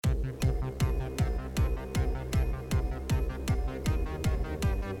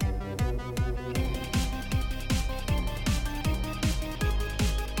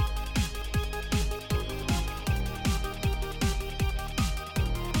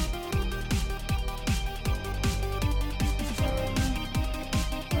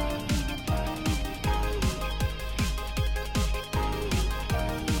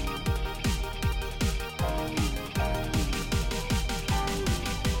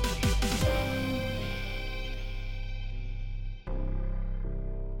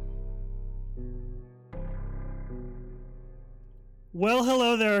Well,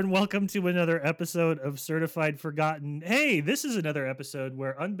 hello there, and welcome to another episode of Certified Forgotten. Hey, this is another episode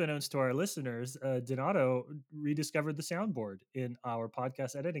where, unbeknownst to our listeners, Donato rediscovered the soundboard in our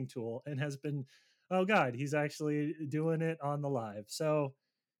podcast editing tool and has been, oh God, he's actually doing it on the live. So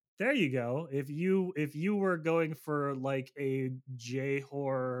there you go. If you were going for like a J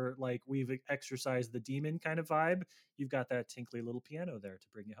horror, like we've exercised the demon kind of vibe, you've got that tinkly little piano there to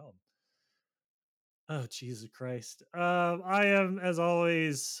bring you home. Oh, Jesus Christ. I am, as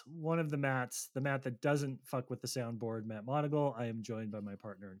always, one of the Matts, the Matt that doesn't fuck with the soundboard, Matt Monagle. I am joined by my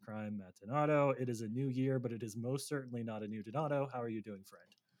partner in crime, Matt Donato. It is a new year, but it is most certainly not a new Donato. How are you doing, friend?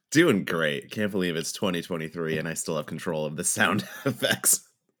 Doing great. Can't believe it's 2023 and I still have control of the sound effects.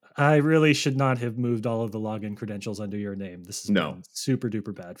 I really should not have moved all of the login credentials under your name. This has No, been super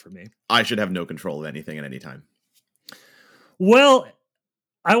duper bad for me. I should have no control of anything at any time. Well,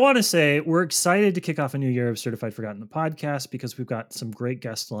 I want to say we're excited to kick off a new year of Certified Forgotten the podcast because we've got some great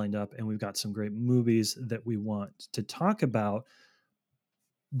guests lined up and we've got some great movies that we want to talk about.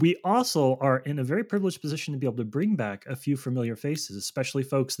 We also are in a very privileged position to be able to bring back a few familiar faces, especially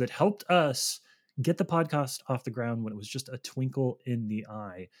folks that helped us get the podcast off the ground when it was just a twinkle in the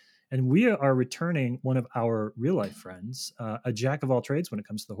eye. And we are returning one of our real life friends, a jack of all trades when it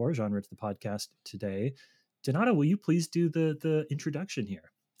comes to the horror genre, to the podcast today. Donato, will you please do the introduction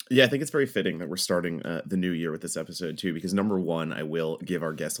here? Yeah, I think it's very fitting that we're starting the new year with this episode too, because number one, I will give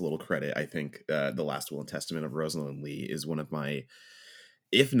our guest a little credit. I think The Last Will and Testament of Rosalind Lee is one of my,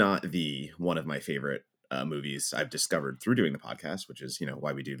 if not the one of my favorite movies I've discovered through doing the podcast, which is,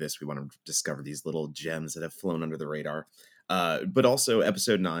 why we do this. We want to discover these little gems that have flown under the radar. But also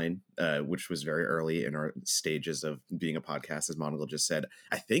episode 9, which was very early in our stages of being a podcast, as Monagle just said.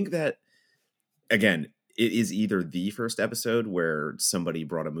 I think that, again, it is either the first episode where somebody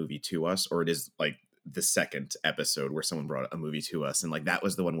brought a movie to us, or it is like the second episode where someone brought a movie to us. And like, that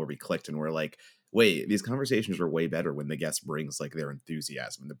was the one where we clicked and we're like, wait, these conversations are way better when the guest brings like their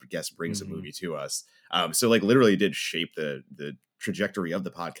enthusiasm, the guest brings a movie to us. So like literally did shape the trajectory of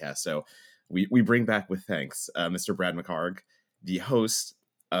the podcast. So we bring back with thanks, Mr. Brad McHarg, the host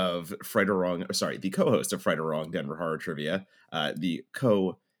of the co-host of Fright or Wrong Denver Horror Trivia, the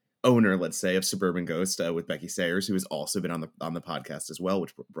owner, let's say, of Suburban Ghost with Becky Sayers, who has also been on the podcast as well,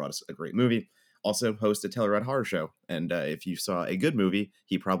 which brought us a great movie. Also host a Telluride Horror Show, and if you saw a good movie,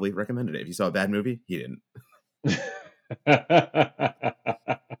 he probably recommended it. If you saw a bad movie, he didn't.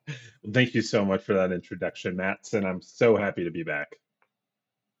 Thank you so much for that introduction, Matt, and I'm so happy to be back.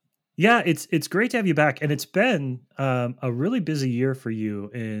 Yeah, it's great to have you back, and it's been a really busy year for you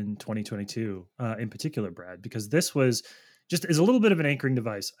in 2022, in particular, Brad, because this was just is a little bit of an anchoring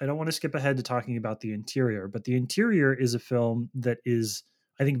device. I don't want to skip ahead to talking about The Interior, but The Interior is a film that is,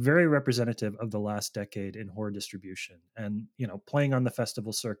 I think, very representative of the last decade in horror distribution, and playing on the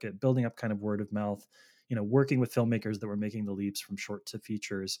festival circuit, building up kind of word of mouth, working with filmmakers that were making the leaps from short to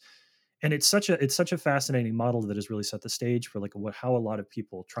features. And it's such a fascinating model that has really set the stage for like how a lot of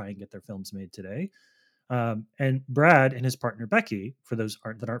people try and get their films made today. And Brad and his partner Becky, for those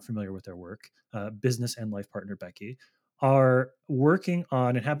that aren't familiar with their work, business and life partner Becky, are working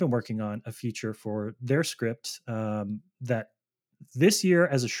on and have been working on a feature for their script that this year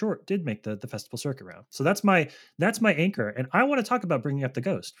as a short did make the festival circuit round. So that's my anchor. And I want to talk about Bringing Up the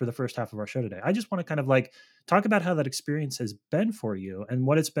Ghost for the first half of our show today. I just want to kind of like talk about how that experience has been for you and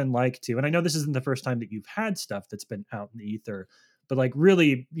what it's been like to, and I know this isn't the first time that you've had stuff that's been out in the ether, but like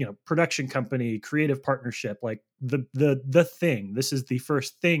really, production company, creative partnership, like the thing. This is the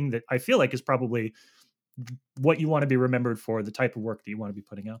first thing that I feel like is probably what you want to be remembered for, the type of work that you want to be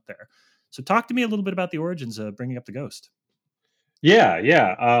putting out there. So talk to me a little bit about the origins of Bringing Up the Ghost. Yeah.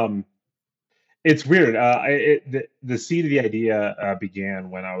 It's weird. The seed of the idea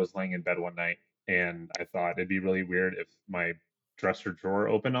began when I was laying in bed one night, and I thought it'd be really weird if my dresser drawer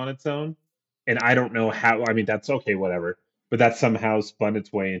opened on its own. And I don't know how. I mean, that's okay, whatever. But that somehow spun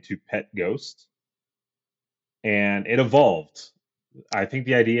its way into Pet Ghost, and it evolved. I think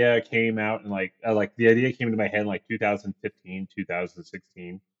the idea came out in like the idea came into my head in like 2015,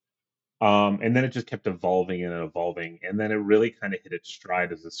 2016. And then it just kept evolving and evolving. And then it really kind of hit its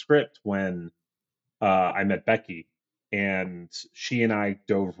stride as a script when I met Becky. And she and I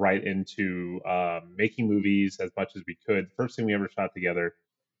dove right into making movies as much as we could. First thing we ever shot together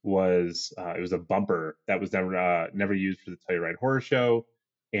was it was a bumper that was never used for the Telluride Horror Show.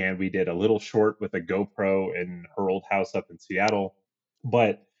 And we did a little short with a GoPro in her old house up in Seattle.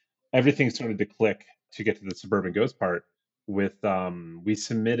 But everything started to click to get to the Suburban Ghost part with we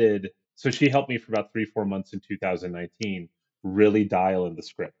submitted, so she helped me for about 3-4 months in 2019 really dial in the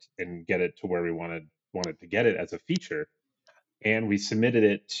script and get it to where we wanted to get it as a feature. and we submitted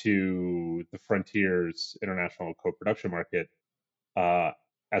it to the Frontiers International Co-Production Market uh,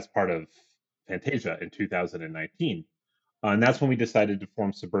 as part of Fantasia in 2019. And that's when we decided to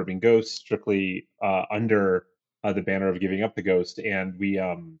form Suburban Ghost strictly under the banner of Giving Up the Ghost. And we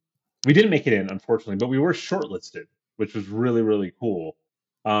didn't make it in, unfortunately, but we were shortlisted, which was really, really cool.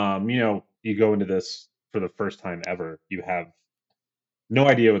 You go into this for the first time ever. You have no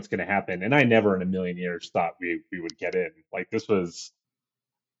idea what's going to happen. And I never in a million years thought we would get in. Like,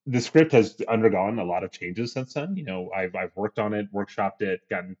 the script has undergone a lot of changes since then. I've worked on it, workshopped it,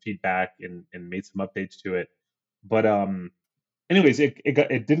 gotten feedback, and made some updates to it. But anyways, it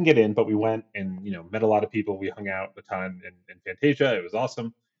didn't get in, but we went and met a lot of people. We hung out a ton in Fantasia. It was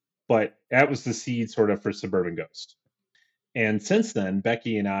awesome. But that was the seed sort of for Suburban Ghost. And since then,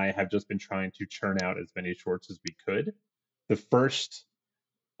 Becky and I have just been trying to churn out as many shorts as we could. The first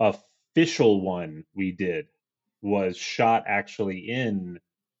official one we did was shot actually in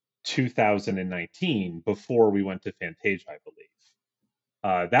 2019 before we went to Fantasia, I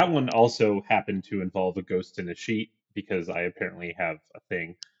believe. That one also happened to involve a ghost in a sheet because I apparently have a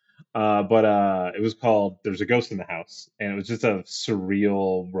thing. But it was called There's a Ghost in the House, and it was just a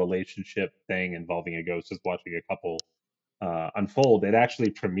surreal relationship thing involving a ghost, just watching a couple unfold. It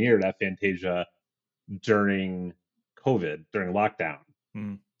actually premiered at Fantasia during COVID, during lockdown.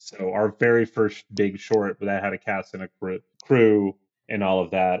 Mm. So our very first big short that had a cast and a crew and all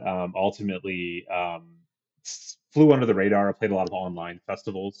of that ultimately flew under the radar. I played a lot of online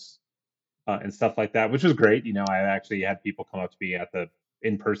festivals and stuff like that, which was great. I actually had people come up to me at the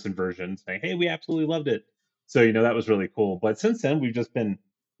in-person version saying, "Hey, we absolutely loved it." So that was really cool. But since then, we've just been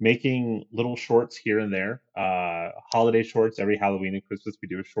making little shorts here and there, holiday shorts. Every Halloween and Christmas, we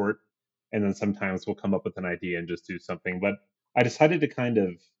do a short, and then sometimes we'll come up with an idea and just do something. But I decided to kind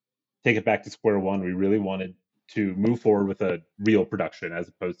of take it back to square one. We really wanted to move forward with a real production as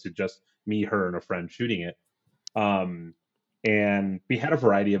opposed to just me, her, and a friend shooting it. And we had a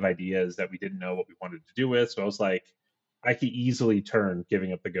variety of ideas that we didn't know what we wanted to do with. So I was like, I could easily turn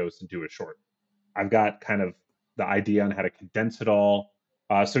Giving Up the Ghost into a short. I've got kind of the idea on how to condense it all.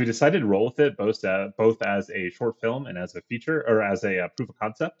 So we decided to roll with it both as a short film and as a feature, or as a proof of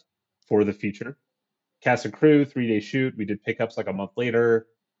concept for the feature. Cast and crew, 3-day shoot. We did pickups like a month later.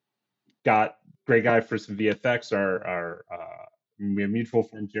 Got great guy for some VFX. Our we have mutual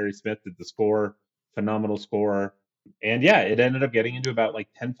friend Jerry Smith did the score, phenomenal score, and yeah, it ended up getting into about like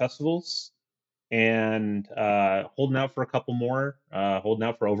 10 festivals, and holding out for a couple more. Holding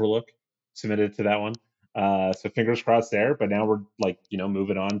out for Overlook, submitted to that one. So fingers crossed there. But now we're like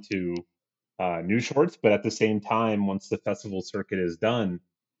moving on to new shorts. But at the same time, once the festival circuit is done,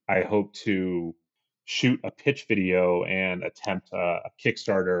 I hope to shoot a pitch video and attempt a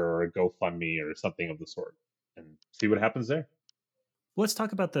Kickstarter or a GoFundMe or something of the sort, and see what happens there. Let's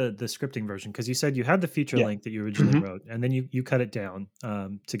talk about the scripting version, because you said you had the feature Yeah. length that you originally wrote, and then you cut it down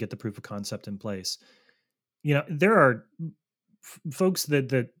to get the proof of concept in place. There are folks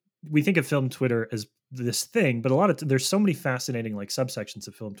that we think of film Twitter as this thing, but there's so many fascinating like subsections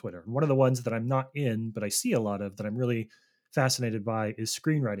of film Twitter. And one of the ones that I'm not in, but I see a lot of that I'm really fascinated by is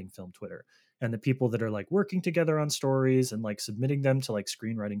screenwriting film Twitter, and the people that are like working together on stories and like submitting them to like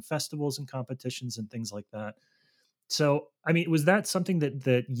screenwriting festivals and competitions and things like that. So, I mean, was that something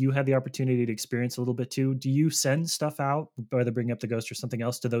that you had the opportunity to experience a little bit too? Do you send stuff out, whether Bring Up the Ghost or something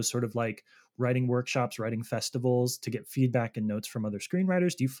else, to those sort of like writing workshops, writing festivals to get feedback and notes from other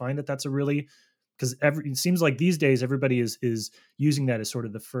screenwriters? Do you find that that's a really, because it seems like these days everybody is using that as sort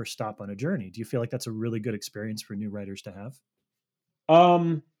of the first stop on a journey. Do you feel like that's a really good experience for new writers to have?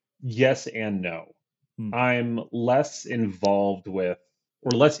 Yes and no. Hmm. I'm less involved with or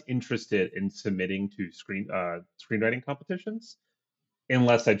less interested in submitting to screenwriting competitions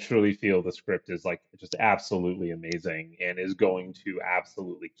unless I truly feel the script is like just absolutely amazing and is going to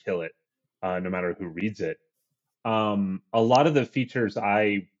absolutely kill it, no matter who reads it. A lot of the features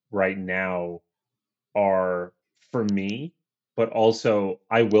I write now are for me, but also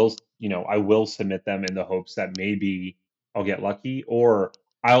I will submit them in the hopes that maybe I'll get lucky, or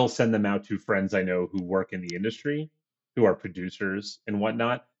I'll send them out to friends I know who work in the industry, who are producers and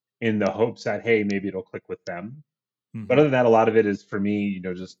whatnot, in the hopes that, hey, maybe it'll click with them. But other than that, a lot of it is for me,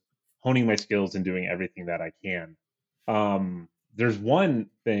 just honing my skills and doing everything that I can. There's one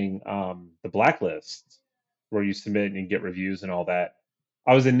thing, the Blacklist, where you submit and get reviews and all that.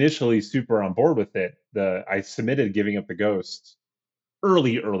 I was initially super on board with it. I submitted Giving Up the Ghost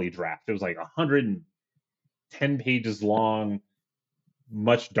early draft. It was like 110 pages long,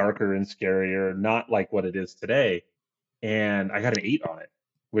 much darker and scarier, not like what it is today. And I got an 8 on it,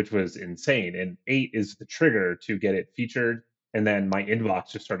 which was insane. And 8 is the trigger to get it featured And then my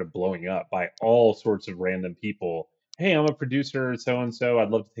inbox just started blowing up by all sorts of random people. Hey, I'm a producer, so and so. I'd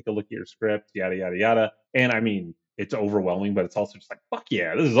love to take a look at your script, yada yada yada. And I mean, it's overwhelming, but it's also just like, fuck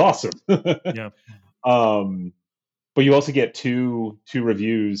yeah, this is awesome. Yeah. But you also get two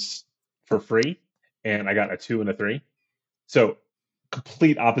reviews for free, and I got a 2 and a 3. So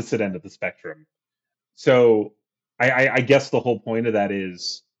complete opposite end of the spectrum. So I guess the whole point of that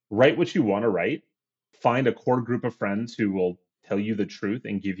is write what you want to write, find a core group of friends who will tell you the truth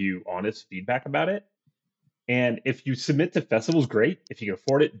and give you honest feedback about it. And if you submit to festivals, great. If you can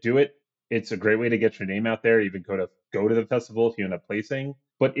afford it, do it. It's a great way to get your name out there. Even go to the festival if you end up placing.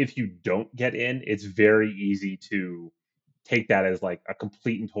 But if you don't get in, it's very easy to take that as like a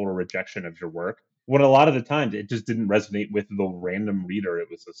complete and total rejection of your work. When a lot of the times it just didn't resonate with the random reader it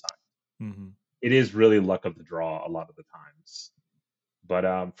was assigned. Mm-hmm. It is really luck of the draw a lot of the times.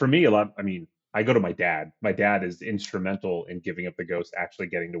 But for me, I mean, I go to my dad. My dad is instrumental in giving up the ghost actually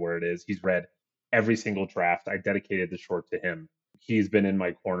getting to where it is. He's read every single draft. I dedicated the short to him. He's been in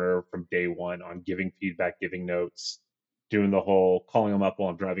my corner from day one on giving feedback, giving notes, doing the whole calling him up while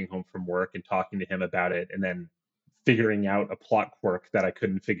I'm driving home from work and talking to him about it, and then figuring out a plot quirk that I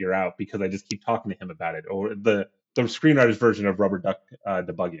couldn't figure out because I just keep talking to him about it, or the screenwriter's version of rubber duck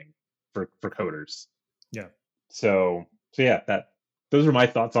debugging for coders. Yeah. So yeah, those are my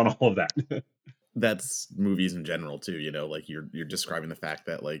thoughts on all of that. That's movies in general too, you know, like you're describing the fact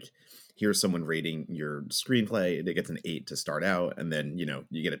that like here's someone rating your screenplay and it gets an 8 to start out, and then you know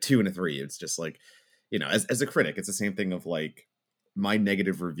you get a 2 and a 3. It's just like, you know, as a critic, it's the same thing of like my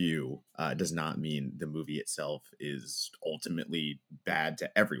negative review does not mean the movie itself is ultimately bad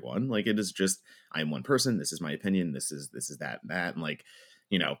to everyone. Like it is just, I am one person, this is my opinion, this is that and that, and like,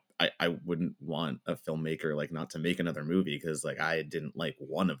 you know, I wouldn't want a filmmaker like not to make another movie because like I didn't like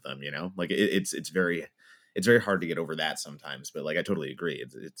one of them, you know, like it's very hard to get over that sometimes. But like I totally agree.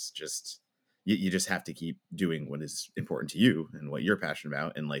 It's just you just have to keep doing what is important to you and what you're passionate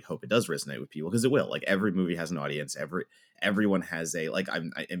about, and like hope it does resonate with people, because it will. Like every movie has an audience. Everyone has a like.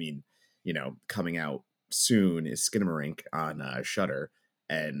 I mean, you know, coming out soon is Skinamarink on Shudder,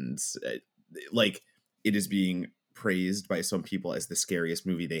 and like it is being praised by some people as the scariest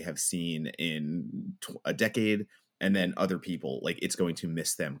movie they have seen in a decade, and then other people like it's going to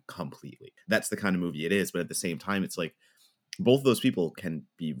miss them completely. That's the kind of movie it is. But at the same time, it's like both of those people can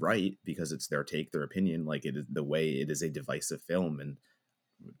be right because it's their take, their opinion. Like it is the way it is a divisive film, and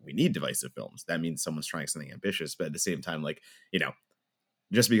we need divisive films. That means someone's trying something ambitious. But at the same time, like, you know,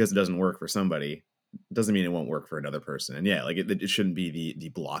 just because it doesn't work for somebody doesn't mean it won't work for another person. And yeah, like it shouldn't be the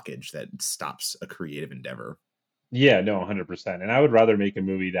blockage that stops a creative endeavor. Yeah, no, 100%. And I would rather make a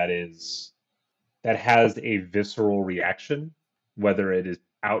movie that has a visceral reaction, whether it is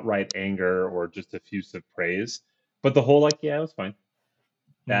outright anger or just effusive praise. But the whole like, yeah, it was fine.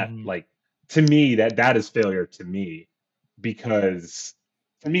 That like to me, that is failure to me, because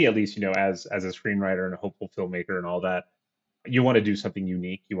for me at least, you know, as a screenwriter and a hopeful filmmaker and all that, you want to do something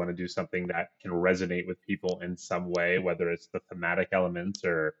unique. You want to do something that can resonate with people in some way, whether it's the thematic elements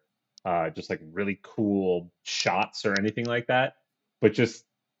or just like really cool shots or anything like that. But just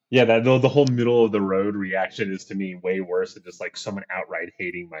yeah, that the whole middle of the road reaction is to me way worse than just like someone outright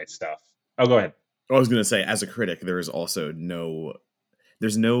hating my stuff. Oh, go ahead. I was gonna say, as a critic, there is also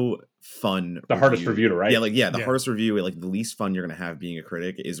there's no fun. The hardest review to write. Yeah, like the hardest review, like the least fun you're gonna have being a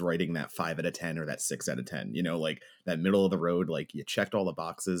critic is writing that 5 out of 10 or that 6 out of 10. You know, like that middle of the road, like you checked all the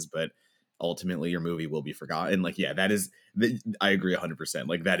boxes, but ultimately your movie will be forgotten. Like, yeah, that is I agree 100%.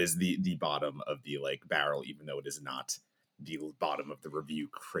 Like that is the bottom of the like barrel, even though it is not the bottom of the review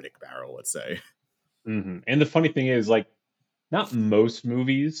critic barrel, let's say. Mm-hmm. And the funny thing is, like, not most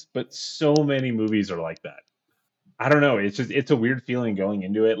movies, but so many movies are like that. I don't know. It's a weird feeling going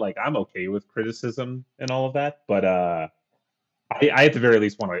into it. Like I'm okay with criticism and all of that, but I at the very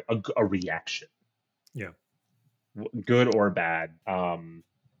least want a reaction. Yeah, good or bad.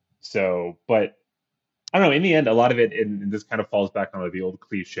 So, but I don't know. In the end, a lot of it, and this kind of falls back on the old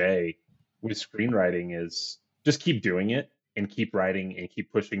cliche with screenwriting, is just keep doing it and keep writing and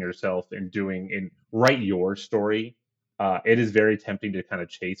keep pushing yourself and write your story. It is very tempting to kind of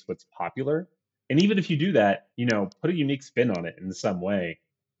chase what's popular. And even if you do that, you know, put a unique spin on it in some way.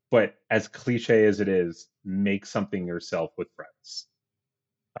 But as cliche as it is, make something yourself with friends.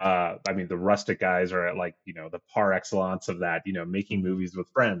 I mean, the rustic guys are at like, you know, the par excellence of that, you know, making movies with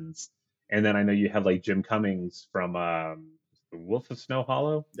friends. And then I know you have like Jim Cummings from The Wolf of Snow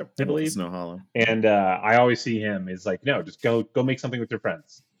Hollow, Yep, I believe. Wolf of Snow Hollow. And I always see him as like, no, just go make something with your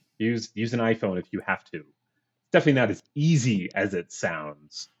friends. Use an iPhone if you have to. It's definitely not as easy as it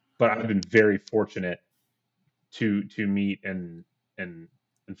sounds, but I've been very fortunate to meet and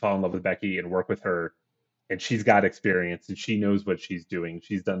fall in love with Becky and work with her. And she's got experience and she knows what she's doing.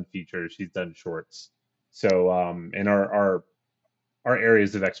 She's done features, she's done shorts. So and our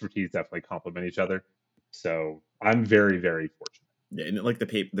areas of expertise definitely complement each other. So I'm very, very fortunate. Yeah, and like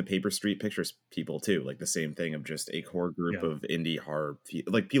the Paper Street Pictures people too, like the same thing of just a core group of indie horror,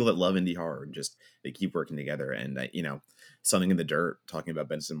 like people that love indie horror, and just they keep working together. And Something in the Dirt, talking about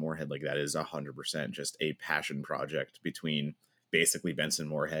Benson Moorhead, like that is 100% just a passion project between basically Benson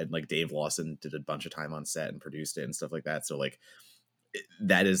Moorhead. Like Dave Lawson did a bunch of time on set and produced it and stuff like that. So like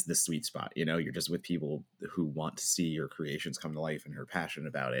that is the sweet spot. You're just with people who want to see your creations come to life and are passionate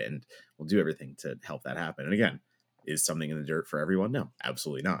about it, and will do everything to help that happen. And again, is Something in the Dirt for everyone? No,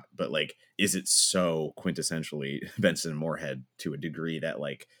 absolutely not. But like, is it so quintessentially Benson Moorhead to a degree that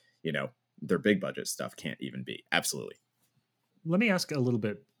their big budget stuff can't even be? Absolutely. Let me ask a little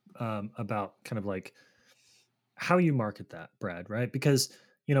bit about kind of like how you market that, Brad, right? Because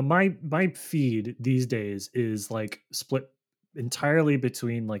my feed these days is like split entirely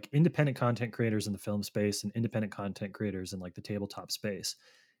between like independent content creators in the film space and independent content creators in like the tabletop space.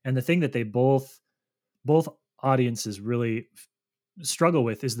 And the thing that they both audiences really struggle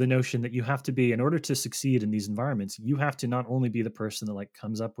with is the notion that you have to be, in order to succeed in these environments, you have to not only be the person that like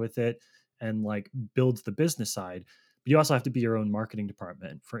comes up with it and like builds the business side, but you also have to be your own marketing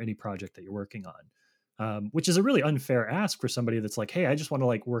department for any project that you're working on. Which is a really unfair ask for somebody that's like, hey, I just want to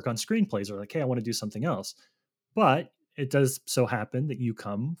like work on screenplays, or like, hey, I want to do something else. But it does so happen that you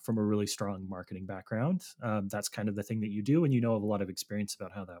come from a really strong marketing background. That's kind of the thing that you do, and have a lot of experience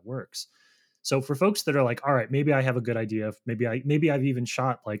about how that works. So for folks that are like, all right, maybe I have a good idea, maybe I've even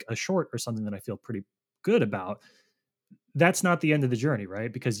shot like a short or something that I feel pretty good about, that's not the end of the journey,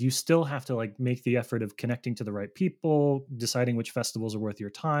 right? Because you still have to like make the effort of connecting to the right people, deciding which festivals are worth your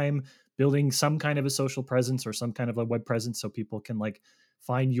time, building some kind of a social presence or some kind of a web presence so people can like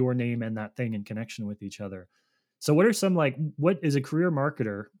find your name and that thing in connection with each other. So what is a career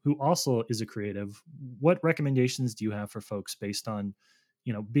marketer who also is a creative? What recommendations do you have for folks based on,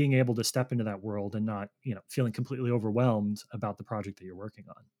 being able to step into that world and not, feeling completely overwhelmed about the project that you're working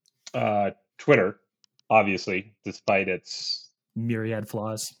on? Twitter, obviously, despite its myriad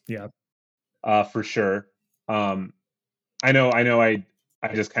flaws. Yeah. For sure. I know I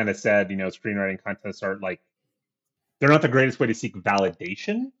just kind of said, screenwriting contests are like, they're not the greatest way to seek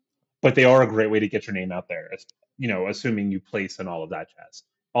validation, but they are a great way to get your name out there. Assuming you place and all of that jazz.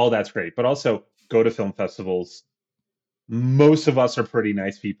 All that's great. But also go to film festivals. Most of us are pretty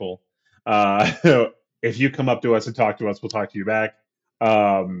nice people. If you come up to us and talk to us, we'll talk to you back.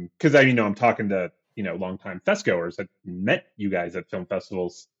 Because I'm talking to longtime fest goers that met you guys at film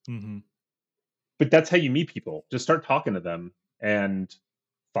festivals. Mm-hmm. But that's how you meet people. Just start talking to them and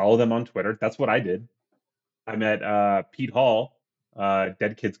follow them on Twitter. That's what I did. I met Pete Hall,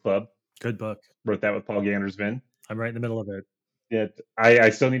 Dead Kids Club. Good book. Wrote that with Paul Gandersman. I'm right in the middle of it. I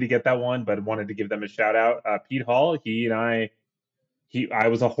still need to get that one, but wanted to give them a shout out. Pete Hall, I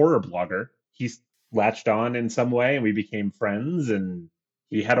was a horror blogger. He latched on in some way, and we became friends. And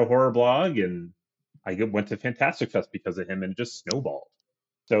he had a horror blog, and I went to Fantastic Fest because of him, and it just snowballed.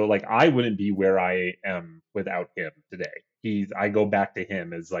 So like I wouldn't be where I am without him today. I go back to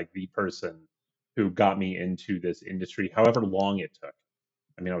him as like the person who got me into this industry, however long it took.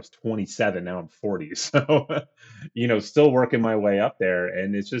 I was 27, now I'm 40. So, still working my way up there.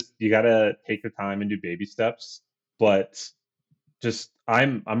 And it's just, you got to take your time and do baby steps. But just,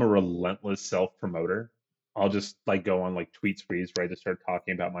 I'm a relentless self promoter. I'll just like go on like tweet sprees where I just start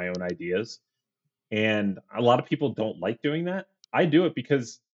talking about my own ideas. And a lot of people don't like doing that. I do it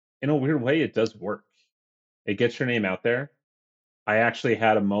because in a weird way, it does work. It gets your name out there. I actually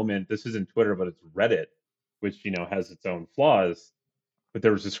had a moment, this isn't Twitter, but it's Reddit, which, has its own flaws. But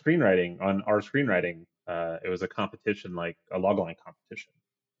there was a screenwriting on our screenwriting. It was a competition, like a logline competition.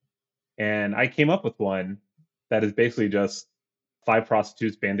 And I came up with one that is basically just 5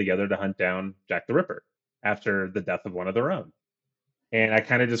 prostitutes band together to hunt down Jack the Ripper after the death of one of their own. And I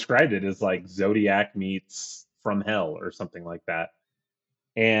kind of described it as like Zodiac meets From Hell or something like that.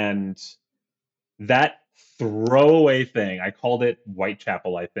 And that throwaway thing, I called it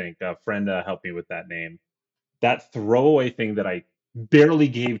Whitechapel, I think. A friend helped me with that name. That throwaway thing that I barely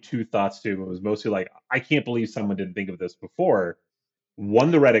gave 2 thoughts to, it was mostly like, I can't believe someone didn't think of this before,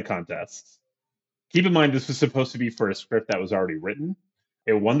 won the Reddit contest. Keep in mind, this was supposed to be for a script that was already written.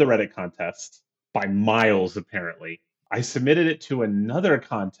 It won the Reddit contest by miles, apparently. I submitted it to another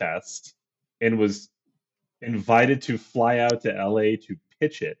contest and was invited to fly out to LA to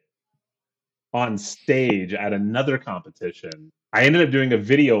pitch it on stage at another competition. I ended up doing a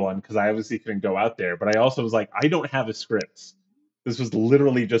video one because I obviously couldn't go out there, but I also was like, I don't have a script. This was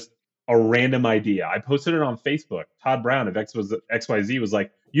literally just a random idea. I posted it on Facebook. Todd Brown of XYZ was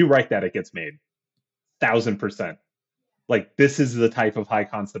like, "You write that, it gets made, 1,000%." Like this is the type of high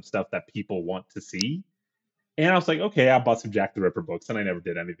concept stuff that people want to see. And I was like, okay, I bought some Jack the Ripper books, and I never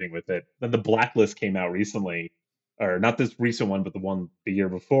did anything with it. Then the Blacklist came out recently, or not this recent one, but the one the year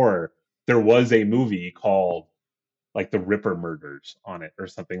before. There was a movie called like the Ripper Murders on it or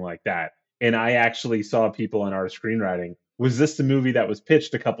something like that. And I actually saw people in our screenwriting. Was this the movie that was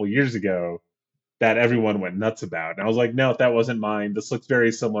pitched a couple years ago that everyone went nuts about? And I was like, no, that wasn't mine. This looks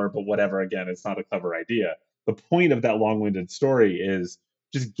very similar, but whatever. Again, it's not a clever idea. The point of that long-winded story is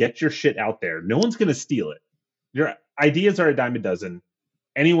just get your shit out there. No one's going to steal it. Your ideas are a dime a dozen.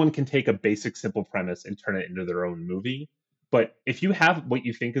 Anyone can take a basic, simple premise and turn it into their own movie. But if you have what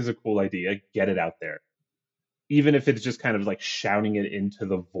you think is a cool idea, get it out there. Even if it's just kind of like shouting it into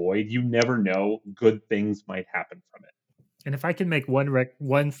the void, you never know. Good things might happen from it. And if I can make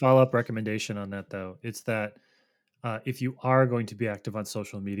one follow-up recommendation on that, though, it's that if you are going to be active on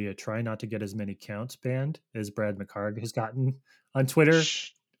social media, try not to get as many counts banned as Brad McHargue has gotten on Twitter.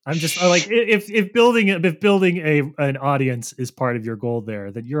 I'm just like, if building an audience is part of your goal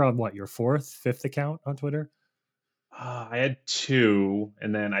there, then you're on what, your fifth account on Twitter? I had 2,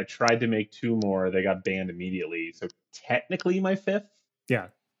 and then I tried to make 2 more. They got banned immediately. So technically my 5th. Yeah.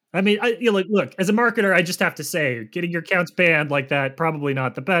 I mean, look, as a marketer, I just have to say, getting your accounts banned like that, probably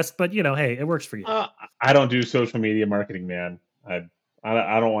not the best, but hey, it works for you. I don't do social media marketing, man. I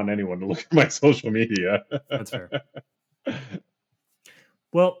don't want anyone to look at my social media. That's fair.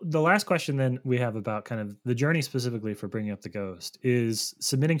 Well, the last question then we have about kind of the journey specifically for Bringing Up the Ghost is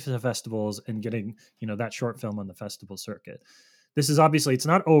submitting to the festivals and getting, that short film on the festival circuit. This is obviously, it's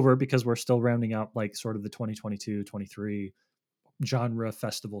not over because we're still rounding out like sort of the 2022-23 genre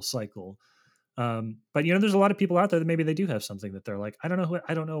festival cycle. But there's a lot of people out there that maybe they do have something that they're like, I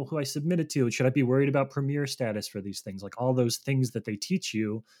don't know who I submitted to. Should I be worried about premiere status for these things? Like all those things that they teach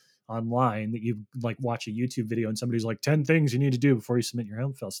you online that you like watch a YouTube video and somebody's like 10 things you need to do before you submit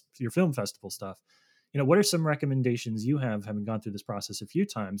your film festival stuff. What are some recommendations you have, having gone through this process a few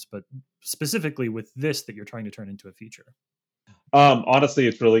times, but specifically with this that you're trying to turn into a feature? Honestly,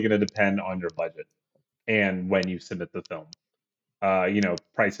 it's really going to depend on your budget and when you submit the film.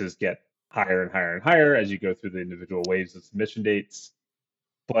 Prices get higher and higher and higher as you go through the individual waves of submission dates.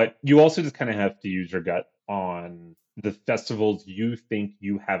 But you also just kind of have to use your gut on the festivals you think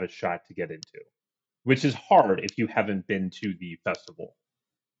you have a shot to get into, which is hard if you haven't been to the festival.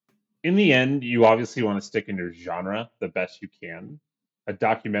 In the end, you obviously want to stick in your genre the best you can. A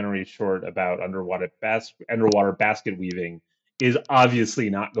documentary short about underwater basket weaving is obviously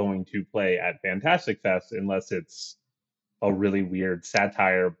not going to play at Fantastic Fest unless it's a really weird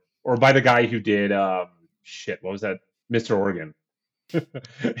satire, or by the guy who did what was that, Mr. Oregon.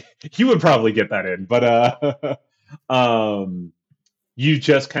 He would probably get that in, but you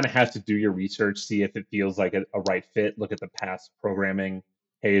just kind of have to do your research, see if it feels like a right fit, look at the past programming.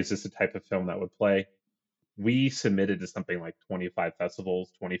 Hey, is this the type of film that would play? We submitted to something like 20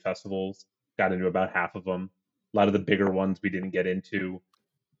 festivals, got into about half of them. A lot of the bigger ones we didn't get into.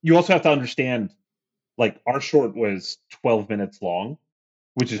 You also have to understand, like, our short was 12 minutes long,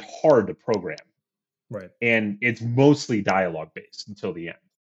 which is hard to program. Right. And it's mostly dialogue based until the end.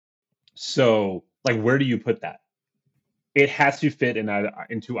 So, like, where do you put that? It has to fit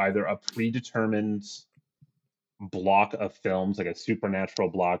into either a predetermined block of films, like a supernatural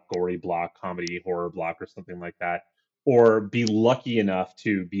block, gory block, comedy, horror block, or something like that, or be lucky enough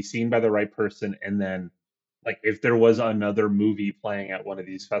to be seen by the right person. And then, like, if there was another movie playing at one of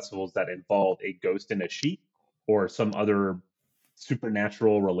these festivals that involved a ghost in a sheet or some other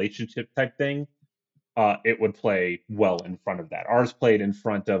supernatural relationship type thing, it would play well in front of that. Ours played in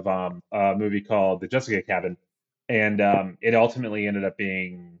front of a movie called The Jessica Cabin, and it ultimately ended up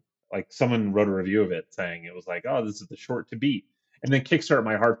being, like, someone wrote a review of it saying it was like, oh, this is the short to beat. And then Kickstart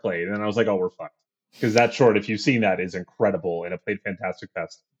My Heart played, and I was like, oh, we're fucked. Because that short, if you've seen that, is incredible, and it played Fantastic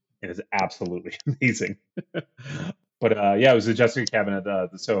Fest. It is absolutely amazing. But yeah, it was The Jessica Cabin at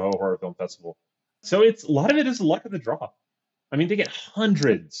the Soho Horror Film Festival. So a lot of it is the luck of the draw. I mean, they get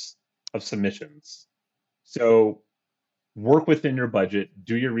hundreds of submissions. So work within your budget,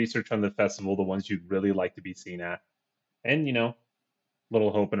 do your research on the festival, the ones you'd really like to be seen at, and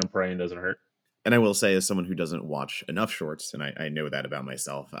little hoping and praying doesn't hurt. And I will say, as someone who doesn't watch enough shorts, and I know that about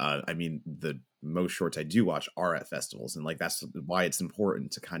myself, I mean, the most shorts I do watch are at festivals. And like, that's why it's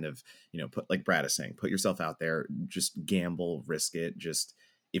important to kind of, put, like Brad is saying, put yourself out there, just gamble, risk it. Just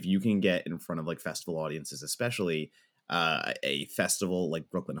if you can get in front of like festival audiences, especially, A festival like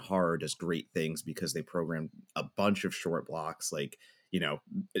Brooklyn Horror does great things because they program a bunch of short blocks, like,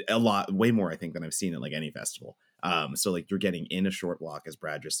 a lot, way more, I think, than I've seen at like any festival. So like you're getting in a short block, as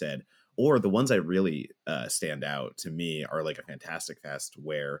Brad just said, or the ones I really stand out to me are like a Fantastic Fest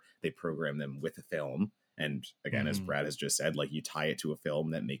where they program them with a film. And again, as Brad has just said, like you tie it to a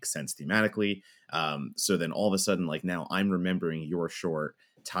film that makes sense thematically. So then all of a sudden, like now I'm remembering your short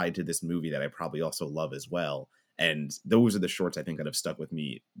tied to this movie that I probably also love as well. And those are the shorts I think that have stuck with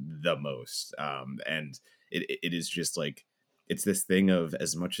me the most. And it is just like, it's this thing of,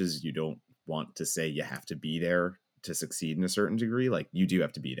 as much as you don't want to say you have to be there to succeed in a certain degree, like you do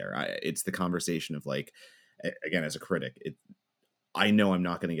have to be there. It's the conversation of like, again, as a critic, I know I'm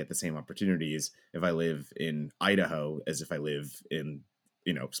not going to get the same opportunities if I live in Idaho as if I live in,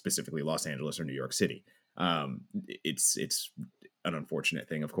 specifically Los Angeles or New York City. It's an unfortunate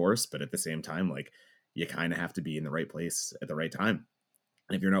thing, of course, but at the same time, like you kind of have to be in the right place at the right time.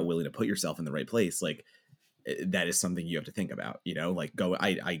 And if you're not willing to put yourself in the right place, like that is something you have to think about, like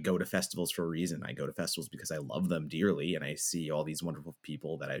I go to festivals for a reason. I go to festivals because I love them dearly and I see all these wonderful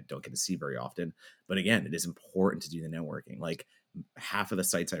people that I don't get to see very often. But again, it is important to do the networking. Like half of the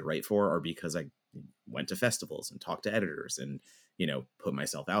sites I write for are because I went to festivals and talked to editors and, put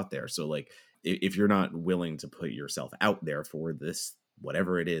myself out there. So like, if you're not willing to put yourself out there for this,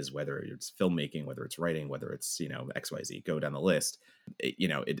 whatever it is, whether it's filmmaking, whether it's writing, whether it's, XYZ, go down the list,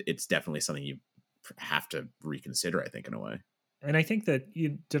 it's definitely something you have to reconsider, I think, in a way. And I think that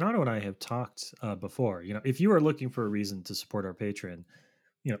Donato and I have talked before. If you are looking for a reason to support our Patreon,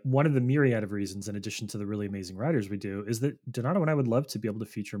 one of the myriad of reasons, in addition to the really amazing writers we do, is that Donato and I would love to be able to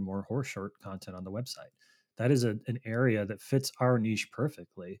feature more horror short content on the website. That is an area that fits our niche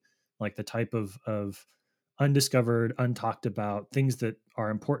perfectly, like the type of undiscovered, untalked about things that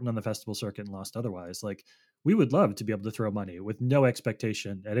are important on the festival circuit and lost otherwise. Like we would love to be able to throw money with no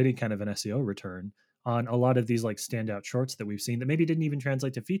expectation at any kind of an SEO return on a lot of these like standout shorts that we've seen that maybe didn't even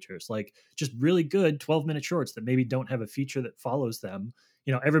translate to features, like just really good 12-minute shorts that maybe don't have a feature that follows them.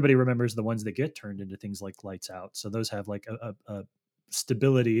 Everybody remembers the ones that get turned into things like Lights Out. So those have like a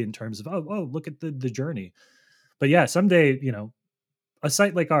stability in terms of, oh, look at the journey. But yeah, someday, a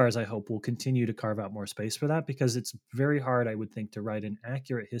site like ours, I hope, will continue to carve out more space for that, because it's very hard, I would think, to write an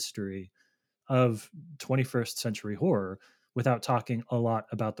accurate history of 21st century horror without talking a lot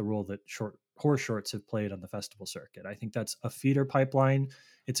about the role that horror shorts have played on the festival circuit. I think that's a feeder pipeline.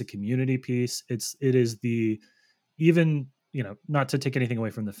 It's a community piece. It is the, even, not to take anything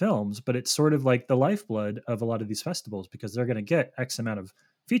away from the films, but it's sort of like the lifeblood of a lot of these festivals, because they're going to get X amount of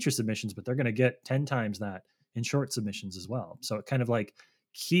feature submissions, but they're going to get 10 times that in short submissions as well. So it kind of like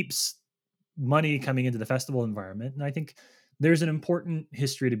keeps money coming into the festival environment. And I think there's an important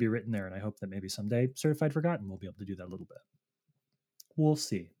history to be written there. And I hope that maybe someday Certified Forgotten will be able to do that a little bit. We'll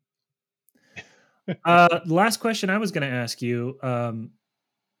see. Last question I was going to ask you,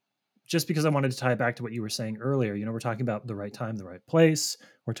 just because I wanted to tie it back to what you were saying earlier. We're talking about the right time, the right place.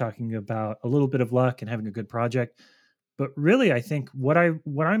 We're talking about a little bit of luck and having a good project. But really, I think what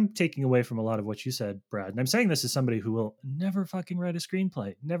I'm taking away from a lot of what you said, Brad, and I'm saying this as somebody who will never fucking write a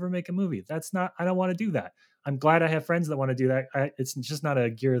screenplay, never make a movie. I don't want to do that. I'm glad I have friends that want to do that. It's just not a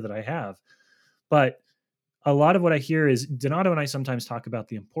gear that I have. But a lot of what I hear is Donato and I sometimes talk about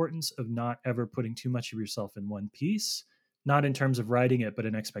the importance of not ever putting too much of yourself in one piece, not in terms of writing it, but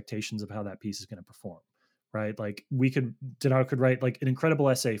in expectations of how that piece is going to perform, right? Like Donato could write like an incredible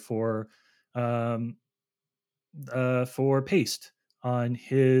essay for Paste on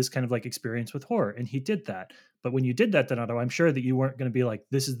his kind of like experience with horror. And he did that. But when you did that, Donato, I'm sure that you weren't going to be like,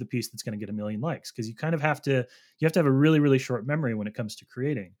 this is the piece that's going to get 1 million likes. Because you kind of have to have a really, really short memory when it comes to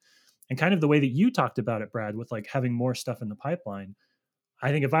creating. And kind of the way that you talked about it, Brad, with like having more stuff in the pipeline.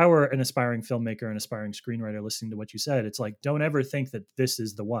 I think if I were an aspiring filmmaker, an aspiring screenwriter listening to what you said, it's like, don't ever think that this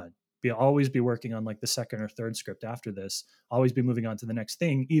is the one. Always be working on like the second or third script after this. Always be moving on to the next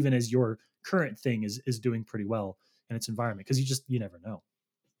thing, even as your current thing is doing pretty well in its environment, because you never know.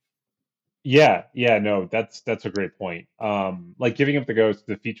 Yeah, no, that's a great point. Like Giving Up the Ghost,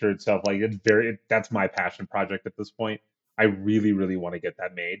 the feature itself, like that's my passion project at this point. I really, really want to get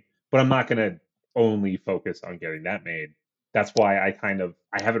that made, but I'm not gonna only focus on getting that made. That's why I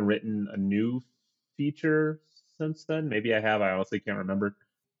haven't written a new feature since then. Maybe I have, I honestly can't remember.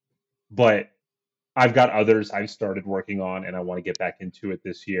 But I've got others I've started working on and I want to get back into it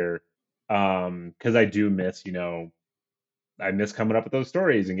this year. Because I do miss, I miss coming up with those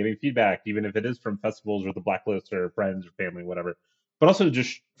stories and getting feedback, even if it is from festivals or the Blacklist or friends or family, whatever. But also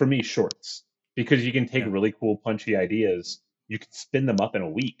just for me, shorts, because you can take really cool, punchy ideas, you can spin them up in a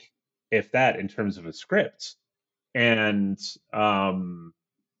week, if that, in terms of a script. and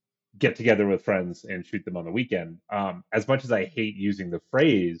get together with friends and shoot them on the weekend. As much as I hate using the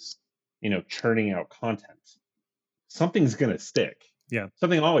phrase, churning out content, something's gonna stick. Yeah.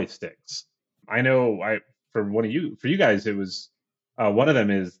 Something always sticks. I know. For you guys, it was one of them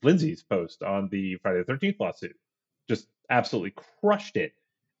is Lindsay's post on the Friday the 13th lawsuit. Just absolutely crushed it,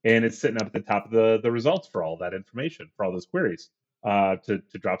 and it's sitting up at the top of the results for all that information, for all those queries. To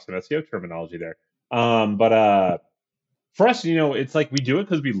drop some SEO terminology there. But for us, it's like we do it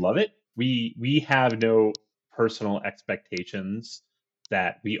because we love it. We have no personal expectations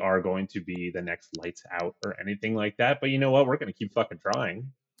that we are going to be the next Lights Out or anything like that. But you know what? We're going to keep fucking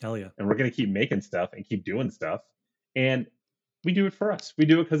trying. Hell yeah. And we're going to keep making stuff and keep doing stuff. And we do it for us. We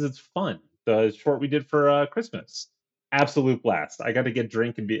do it because it's fun. The short we did for Christmas, absolute blast. I got to get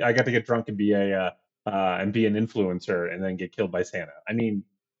drunk and be an influencer and then get killed by Santa. I mean,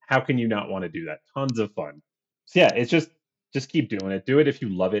 how can you not want to do that? Tons of fun. So yeah, it's just keep doing it. Do it if you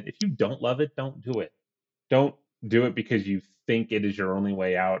love it. If you don't love it, don't do it. Don't do it because you think it is your only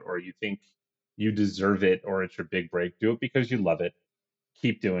way out or you think you deserve it or it's your big break. Do it because you love it.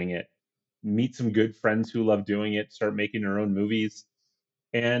 Keep doing it. Meet some good friends who love doing it. Start making your own movies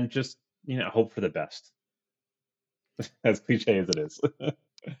and just, hope for the best. As cliche as it is.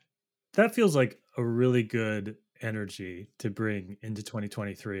 That feels like a really good energy to bring into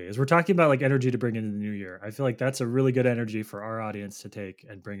 2023. As we're talking about like energy to bring into the new year, I feel like that's a really good energy for our audience to take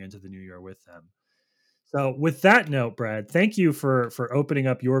and bring into the new year with them. So with that note, Brad, thank you for opening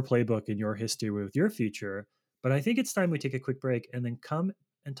up your playbook and your history with your future. But I think it's time we take a quick break and then come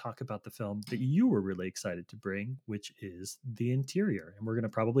and talk about the film that you were really excited to bring, which is The Interior. And we're going to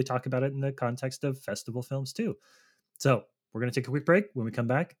probably talk about it in the context of festival films too. So we're going to take a quick break. When we come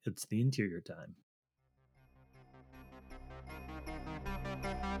back, it's The Interior time.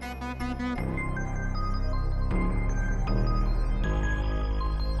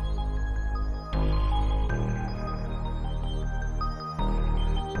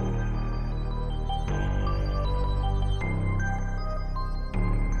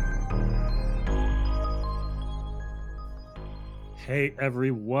 Hey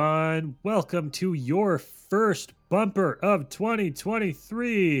everyone, welcome to your first bumper of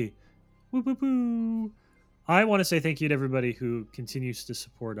 2023. Woo woo woo. I want to say thank you to everybody who continues to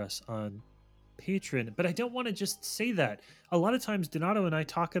support us on Patreon, but I don't want to just say that. A lot of times Donato and I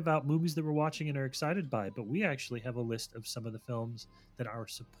talk about movies that we're watching and are excited by, but we actually have a list of some of the films that our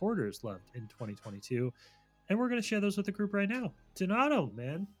supporters loved in 2022, and we're going to share those with the group right now. Donato,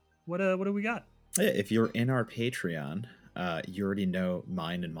 man, what do we got? If you're in our Patreon, you already know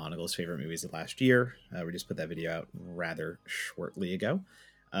mine and Monogle's favorite movies of last year. We just put that video out rather shortly ago.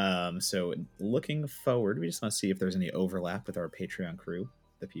 So looking forward, we just want to see if there's any overlap with our Patreon crew,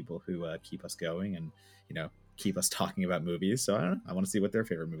 the people who keep us going and, keep us talking about movies. So I don't know. I want to see what their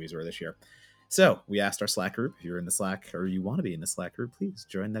favorite movies were this year. So we asked our Slack group, if you're in the Slack or you want to be in the Slack group, please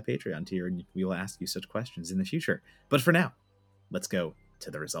join that Patreon tier and we will ask you such questions in the future. But for now, let's go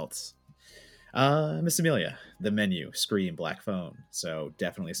to the results. Miss Amelia, The Menu, Scream, Black Phone. So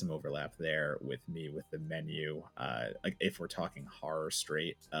definitely some overlap there with me with The Menu. Like if we're talking horror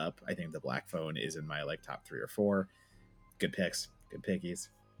straight up, I think The Black Phone is in my top 3 or 4. Good picks, good pickies.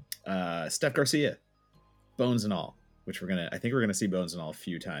 Steph Garcia, Bones and All, which I think we're gonna see Bones and All a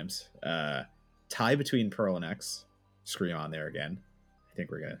few times. Tie between Pearl and X, Scream on there again. I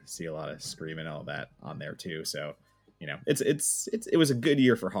think we're gonna see a lot of Scream and all that on there too. So it was a good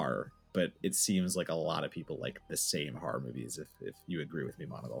year for horror. But it seems like a lot of people like the same horror movies, if you agree with me,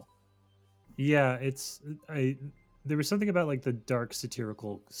 Monocle. Yeah, there was something about like the dark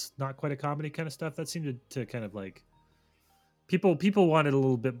satirical, not quite a comedy kind of stuff that seemed to kind of like people wanted a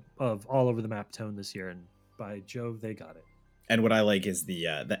little bit of all over the map tone this year, and by Jove, they got it. And what I like is the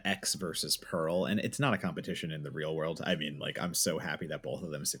X versus Pearl, and it's not a competition in the real world. I mean, I'm so happy that both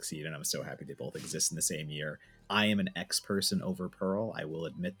of them succeed, and I'm so happy they both exist in the same year. I am an X person over Pearl, I will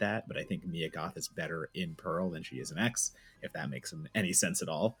admit that, but I think Mia Goth is better in Pearl than she is in X, if that makes any sense at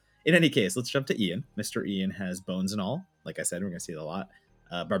all. In any case, let's jump to Ian. Mr. Ian has Bones and All. Like I said, we're going to see it a lot.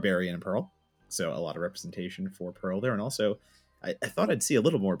 Barbarian and Pearl, so a lot of representation for Pearl there, and also I thought I'd see a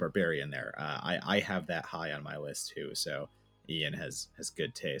little more Barbarian there. I have that high on my list too, so Ian has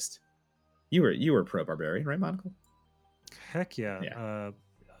good taste. You were pro Barbarian, right, Monocle? Heck yeah.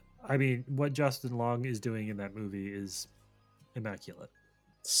 I mean, what Justin Long is doing in that movie is immaculate.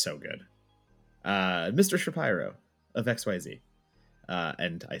 So good. Mr. Shapiro of XYZ.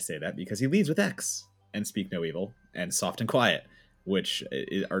 And I say that because he leads with X and Speak No Evil and Soft and Quiet, which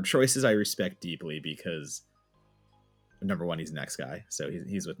are choices I respect deeply because, number one, he's an X guy, so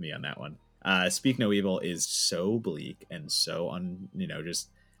he's with me on that one. Speak No Evil is so bleak and so just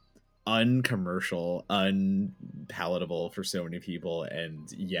uncommercial, unpalatable for so many people,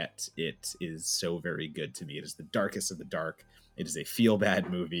 and yet it is so very good to me. It is the darkest of the dark. It is a feel bad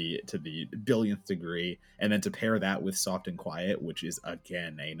movie to the billionth degree, and then to pair that with Soft and Quiet, which is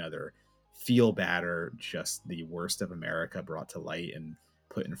again another feel badder, just the worst of America brought to light and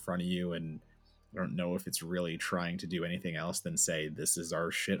put in front of you. And I don't know if it's really trying to do anything else than say this is our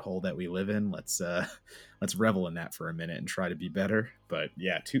shithole that we live in. Let's revel in that for a minute and try to be better. But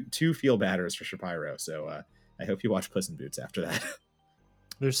yeah, two feel badders for Shapiro. So I hope you watch Puss in Boots after that.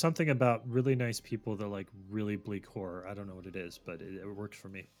 There's something about really nice people that like really bleak horror. I don't know what it is, but it works for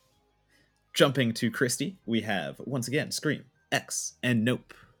me. Jumping to Christy, we have once again Scream, X, and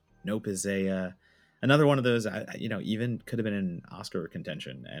Nope. Nope is another one of those. Even could have been in Oscar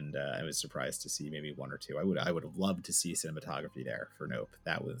contention, and I was surprised to see maybe one or two. I would have loved to see cinematography there for Nope.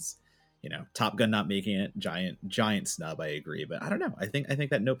 That was, Top Gun not making it, giant snub. I agree, but I don't know. I think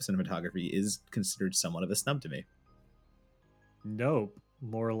that Nope cinematography is considered somewhat of a snub to me. Nope,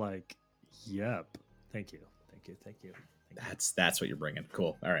 more like, yep. Thank you. That's what you're bringing.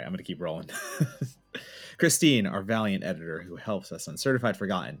 Cool. All right, I'm gonna keep rolling. Christine, our valiant editor who helps us on Certified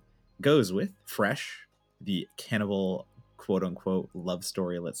Forgotten, goes with Fresh, the cannibal quote unquote love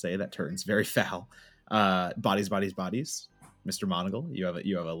story, let's say, that turns very foul. Bodies. Mr. Monagle, you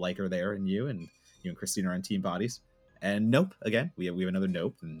have a liker there in you, and you and Christine are on Team Bodies. And Nope, again, we have another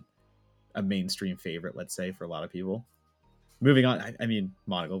Nope, and a mainstream favorite, let's say, for a lot of people. Moving on, I mean,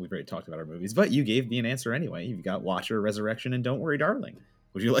 Monagle, we've already talked about our movies, but you gave me an answer anyway. You've got Watcher, Resurrection, and Don't Worry, Darling.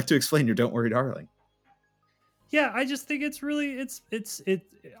 Would you like to explain your Don't Worry, Darling? Yeah, I just think it's really it's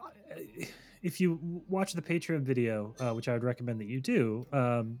if you watch the Patreon video, which I would recommend that you do,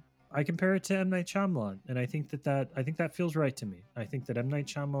 I compare it to M. Night Shyamalan, and I think that feels right to me. I think that M. Night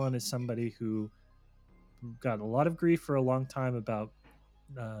Shyamalan is somebody who got a lot of grief for a long time about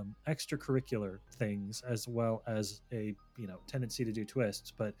extracurricular things as well as a tendency to do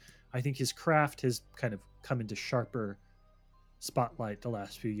twists, but I think his craft has kind of come into sharper spotlight the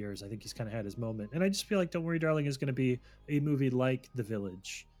last few years. I think he's kind of had his moment, and I just feel like Don't Worry, Darling is going to be a movie like The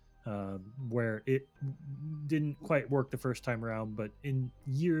Village, where it didn't quite work the first time around, but in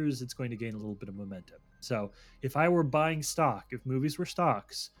years it's going to gain a little bit of momentum. So if I were buying stock, if movies were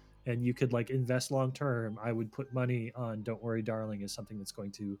stocks and you could like invest long term, I would put money on Don't Worry, Darling as something that's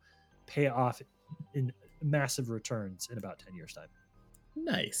going to pay off in massive returns in about 10 years time.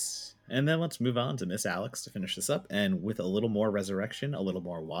 Nice. And then let's move on to Miss Alex to finish this up, and with a little more Resurrection, a little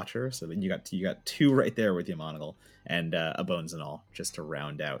more Watcher. So then you got two right there with you, Monagle, and a Bones and All, just to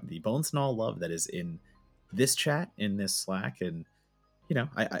round out the Bones and All love that is in this chat, in this Slack, and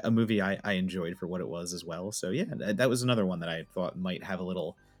a movie I enjoyed for what it was as well. So yeah, that was another one that I thought might have a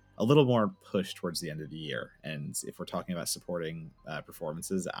little more push towards the end of the year. And if we're talking about supporting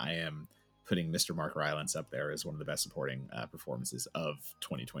performances, I am putting Mr. Mark Rylance up there as one of the best supporting performances of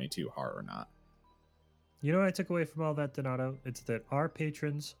 2022, horror or not. You know what I took away from all that, Donato? It's that our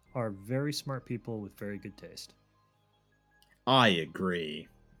patrons are very smart people with very good taste. I agree.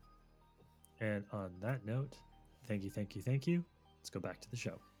 And on that note, thank you. Let's go back to the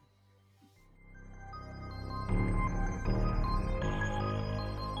show.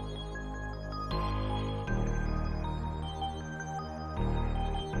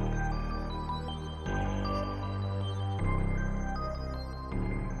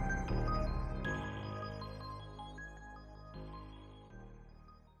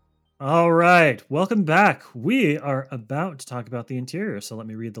 All right, welcome back. We are about to talk about The Interior, so let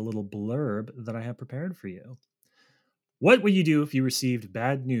me read the little blurb that I have prepared for you. What would you do if you received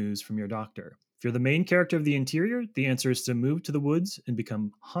bad news from your doctor? If you're the main character of The Interior, the answer is to move to the woods and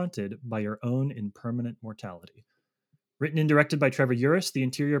become haunted by your own impermanent mortality. Written and directed by Trevor Uris, The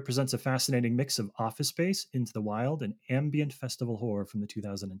Interior presents a fascinating mix of Office Space, Into the Wild, and ambient festival horror from the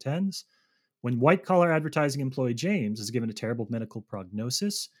 2010s. When white-collar advertising employee James is given a terrible medical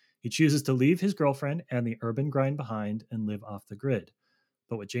prognosis, he chooses to leave his girlfriend and the urban grind behind and live off the grid.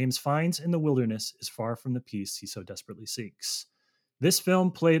 But what James finds in the wilderness is far from the peace he so desperately seeks. This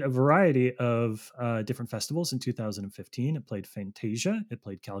film played a variety of different festivals in 2015. It played Fantasia. It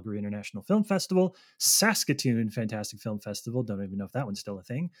played Calgary International Film Festival, Saskatoon Fantastic Film Festival. Don't even know if that one's still a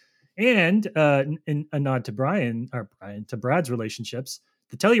thing. And in a nod to Brad's relationships,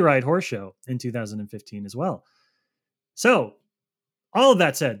 the Telluride Horror Show in 2015 as well. So, all of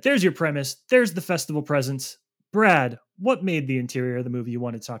that said, there's your premise. There's the festival presence. Brad, what made The Interior the movie you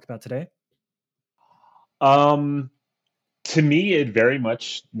wanted to talk about today? To me, it very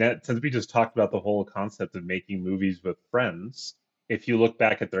much, since we just talked about the whole concept of making movies with friends, if you look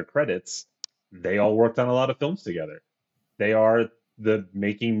back at their credits, they all worked on a lot of films together. They are the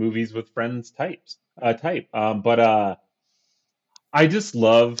making movies with friends type. But I just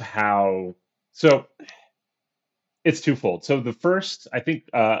love how so it's twofold. So the first, I think,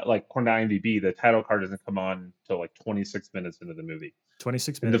 like according to IMDb, the title card doesn't come on till like 26 minutes into the movie.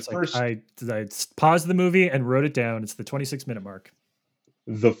 26 And the minutes. Like first I paused the movie and wrote it down. It's the 26-minute mark.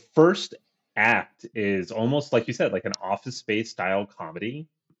 the first act is almost like you said, like an Office Space style comedy,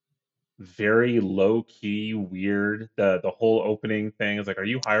 very low key, weird. The whole opening thing is like, "Are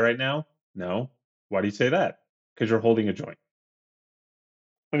you high right now?" No. Why do you say that? Because you're holding a joint.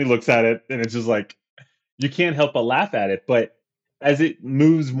 And he looks at it, and it's just like you can't help but laugh at it. But as it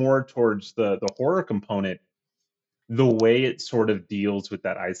moves more towards the horror component, the way it sort of deals with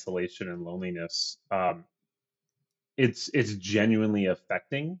that isolation and loneliness, it's genuinely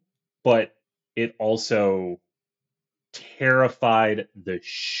affecting, but it also terrified the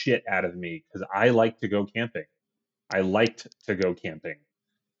shit out of me because I like to go camping. I liked to go camping.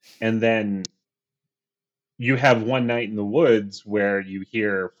 And then you have one night in the woods where you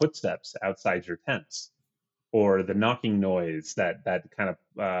hear footsteps outside your tents or the knocking noise that kind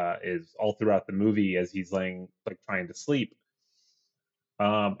of is all throughout the movie as he's laying like trying to sleep.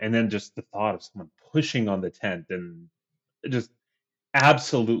 And then just the thought of someone pushing on the tent and just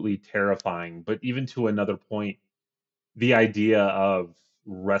absolutely terrifying. But even to another point, the idea of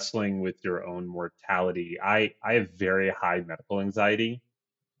wrestling with your own mortality. I have very high medical anxiety.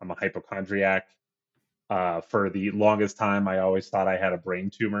 I'm a hypochondriac. For the longest time, I always thought I had a brain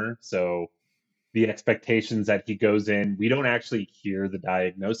tumor. So the expectations that he goes in, we don't actually hear the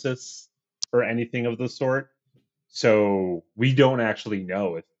diagnosis or anything of the sort. So we don't actually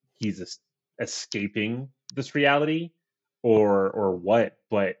know if he's escaping this reality or what.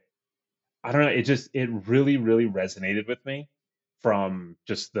 But I don't know. It really really resonated with me from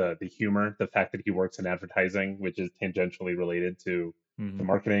just the humor, the fact that he works in advertising, which is tangentially related to Mhm.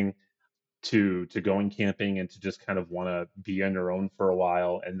 marketing, to going camping and to just kind of want to be on your own for a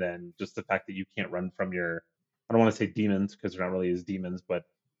while, and then just the fact that you can't run from your I don't want to say demons because they're not really his demons, but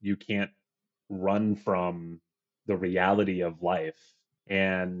you can't run from the reality of life,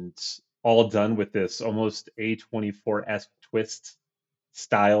 and all done with this almost A24-esque twist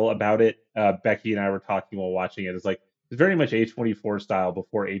style about it. Becky and I were talking while watching it. It's like it's very much A24 style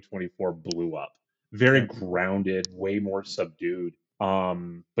before A24 blew up. Very Yeah. grounded, way more subdued.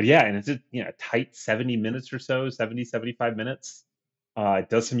 But yeah, and it's a tight 70 minutes or so, 70, 75 minutes. It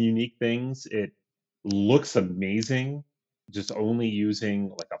does some unique things. It looks amazing, just only using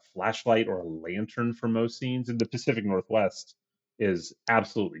like a flashlight or a lantern for most scenes. In the Pacific Northwest is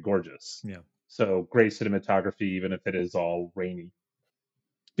absolutely gorgeous. Yeah. So great cinematography, even if it is all rainy.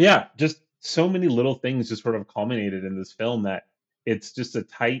 But yeah, just so many little things just sort of culminated in this film that it's just a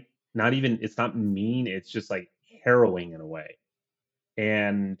tight, not even, it's not mean, it's just like harrowing in a way.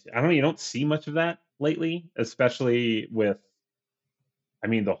 And I don't know, you don't see much of that lately, especially with, I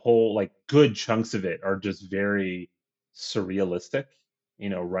mean, the whole like good chunks of it are just very surrealistic.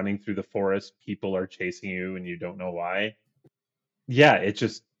 Running through the forest, people are chasing you and you don't know why. Yeah, it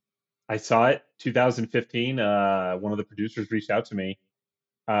just, I saw it 2015. One of the producers reached out to me,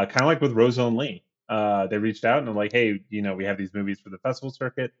 kind of like with Rosalind Lee. They reached out and I'm like, hey, we have these movies for the festival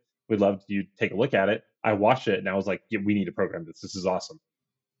circuit. We'd love you to take a look at it. I watched it and I was like, yeah, we need to program this. This is awesome.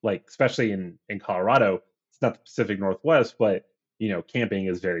 Like, especially in Colorado, it's not the Pacific Northwest, but camping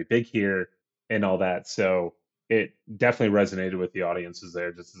is very big here and all that. So it definitely resonated with the audiences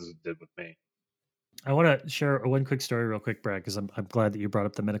there, just as it did with me. I want to share one quick story real quick, Brad, because I'm glad that you brought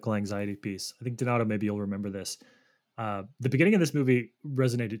up the medical anxiety piece. I think Donato, maybe you'll remember this. The beginning of this movie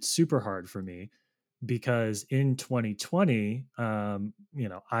resonated super hard for me because in 2020,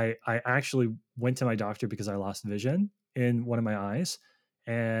 I actually went to my doctor because I lost vision in one of my eyes,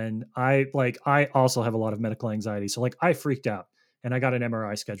 and I also have a lot of medical anxiety, so like I freaked out and I got an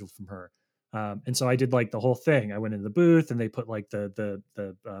MRI scheduled from her. And so I did like the whole thing. I went in the booth and they put like the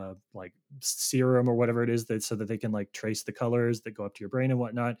like serum or whatever it is that so that they can like trace the colors that go up to your brain and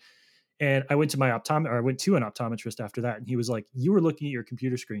whatnot. And I went to I went to an optometrist after that, and he was like, "You were looking at your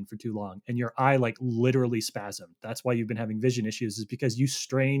computer screen for too long, and your eye like literally spasmed. That's why you've been having vision issues, is because you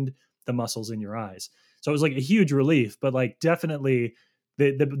strained the muscles in your eyes." So it was like a huge relief, but like definitely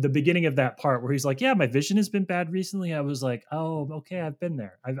the beginning of that part where he's like, "Yeah, my vision has been bad recently." I was like, "Oh, okay, I've been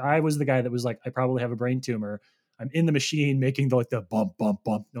there." I was the guy that was like, "I probably have a brain tumor." I'm in the machine making the bump bump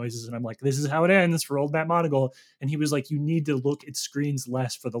bump noises, and I'm like, "This is how it ends for old Matt Monagle." And he was like, "You need to look at screens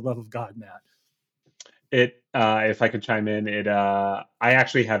less, for the love of God, Matt." If I could chime in, I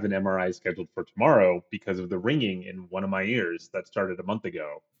actually have an MRI scheduled for tomorrow because of the ringing in one of my ears that started a month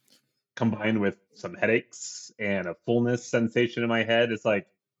ago, combined with some headaches and a fullness sensation in my head. It's like,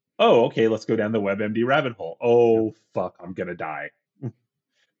 oh, okay, let's go down the WebMD rabbit hole. Oh, fuck, I'm gonna die.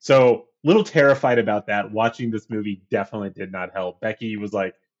 So, little terrified about that. Watching this movie definitely did not help. Becky was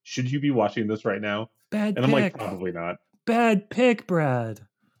like, should you be watching this right now? Bad And I'm like, pick. probably not. Bad pick, Brad.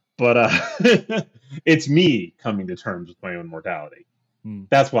 But it's me coming to terms with my own mortality.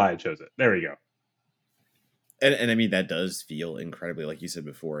 That's why I chose it. There we go. And I mean, that does feel incredibly, like you said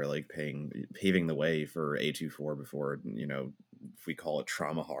before, like paving the way for A24 before, you know, if we call it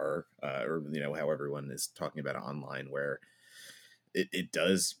trauma horror, or, you know, how everyone is talking about it online, where it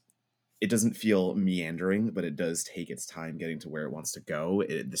doesn't feel meandering, but it does take its time getting to where it wants to go.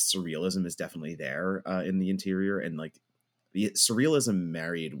 The surrealism is definitely there in the interior, and like the surrealism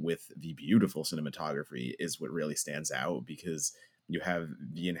married with the beautiful cinematography is what really stands out, because you have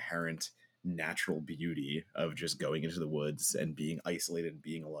the inherent natural beauty of just going into the woods and being isolated and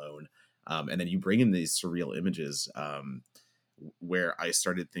being alone. And then you bring in these surreal images, where I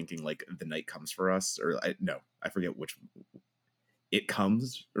started thinking like The Night Comes for Us, or I forget which. It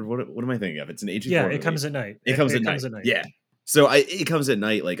Comes, or what am I thinking of? It's an A24 Yeah, movie. It Comes at Night. It Comes at Night. Yeah. So It Comes at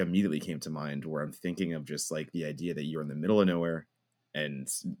Night like immediately came to mind, where I'm thinking of just like the idea that you're in the middle of nowhere and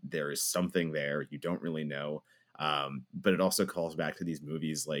there is something there you don't really know. But it also calls back to these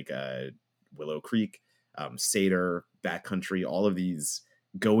movies like Willow Creek, Seder, Backcountry, all of these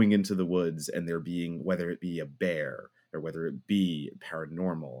going into the woods, and there being, whether it be a bear or whether it be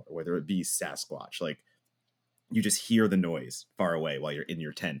paranormal or whether it be Sasquatch, like you just hear the noise far away while you're in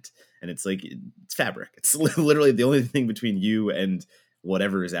your tent, and it's like, it's fabric. It's literally the only thing between you and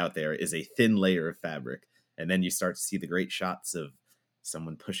whatever is out there is a thin layer of fabric. And then you start to see the great shots of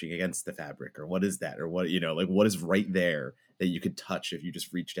someone pushing against the fabric, or what is that, or what, you know, like what is right there that you could touch if you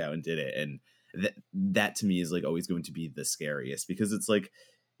just reached out and did it. And that to me is like always going to be the scariest, because it's like,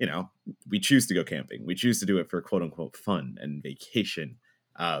 you know, we choose to go camping, we choose to do it for quote unquote fun and vacation,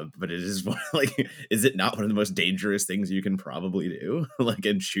 but it is like, is it not one of the most dangerous things you can probably do, like,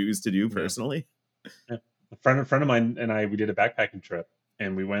 and choose to do personally? Yeah. A friend of mine and I, we did a backpacking trip,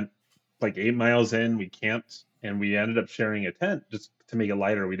 and we went like 8 miles in. We camped, and we ended up sharing a tent just to make it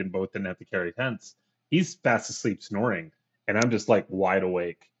lighter. We didn't have to carry tents. He's fast asleep snoring, and I'm just like wide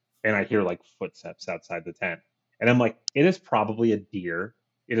awake, and I hear like footsteps outside the tent, and I'm like, it is probably a deer,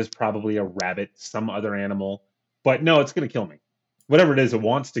 it is probably a rabbit, some other animal, but no, it's gonna kill me. Whatever it is, it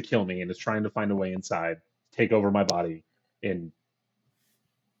wants to kill me and is trying to find a way inside, take over my body. And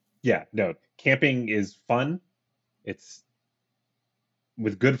yeah, no, camping is fun. It's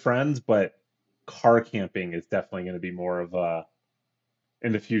with good friends, but car camping is definitely going to be more of a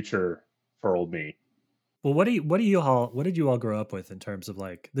in the future for old me. Well, what did you all grow up with in terms of,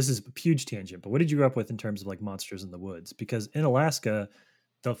 like, this is a huge tangent, but what did you grow up with in terms of like monsters in the woods? Because in Alaska,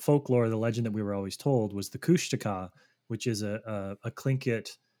 the folklore, the legend that we were always told was the Kushtaka, which is a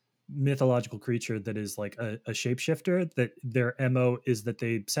Tlingit mythological creature that is like a shapeshifter, that their MO is that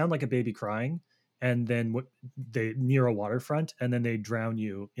they sound like a baby crying, and then they near a waterfront, and then they drown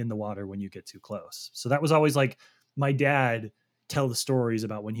you in the water when you get too close. So that was always like my dad tell the stories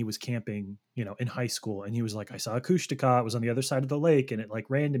about when he was camping, you know, in high school, and he was like, I saw a Kushtaka, it was on the other side of the lake, and it like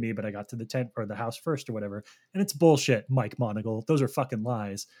ran to me, but I got to the tent or the house first or whatever. And it's bullshit, Mike Monagle. Those are fucking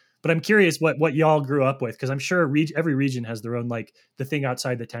lies. But I'm curious what y'all grew up with, because I'm sure every region has their own, like, the thing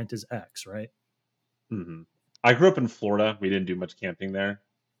outside the tent is X, right? Mm-hmm. I grew up in Florida. We didn't do much camping there,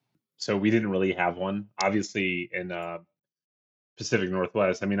 so we didn't really have one. Obviously, in Pacific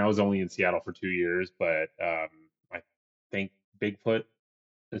Northwest. I mean, I was only in Seattle for 2 years, but I think Bigfoot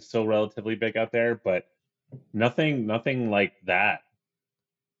is still relatively big out there, but nothing like that.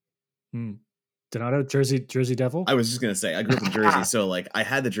 Donato, Jersey Devil. I was just gonna say, I grew up in Jersey, so like I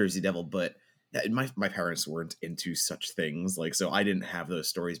had the Jersey Devil, but my parents weren't into such things, like, so I didn't have those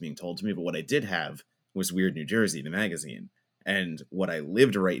stories being told to me. But what I did have was Weird New Jersey, the magazine, and what I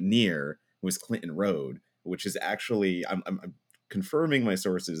lived right near was Clinton Road, which is actually, I'm confirming my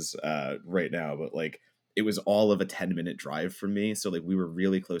sources right now, but like it was all of a 10-minute drive from me, so like we were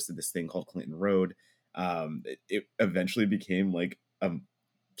really close to this thing called Clinton Road. It eventually became like a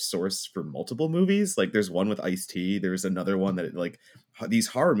source for multiple movies. Like there's one with Ice-T, there's another one that like these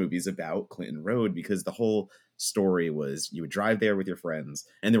horror movies about Clinton Road, because the whole story was you would drive there with your friends,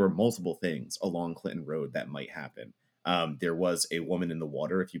 and there were multiple things along Clinton Road that might happen. There was a woman in the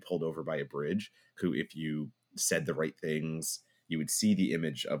water if you pulled over by a bridge, who, if you said the right things, you would see the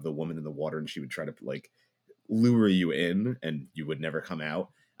image of the woman in the water, and she would try to like lure you in, and you would never come out.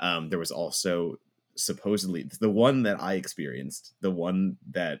 There was also supposedly the one that I experienced, the one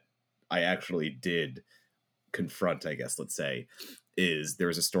that I actually did confront, I guess, let's say, is there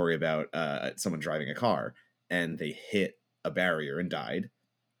was a story about someone driving a car and they hit a barrier and died.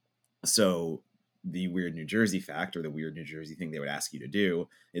 So the weird New Jersey fact, or the weird New Jersey thing they would ask you to do,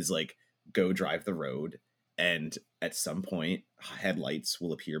 is like go drive the road, and at some point headlights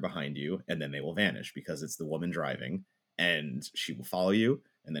will appear behind you and then they will vanish because it's the woman driving, and she will follow you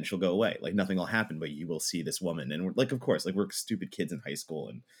and then she'll go away. Like nothing will happen, but you will see this woman. And we're like, of course, like we're stupid kids in high school,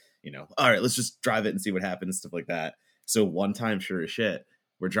 and all right, let's just drive it and see what happens, stuff like that. So one time, sure as shit,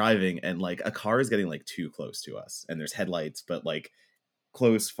 we're driving and like a car is getting like too close to us, and there's headlights, but like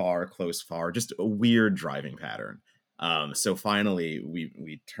close, far, just a weird driving pattern. So finally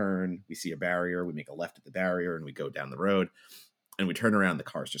we turn, we see a barrier, we make a left at the barrier, and we go down the road, and we turn around, the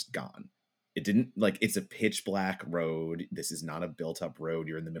car's just gone. It didn't, like, it's a pitch black road. This is not a built up road.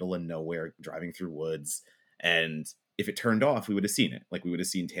 You're in the middle of nowhere driving through woods. And if it turned off, we would have seen it. Like we would have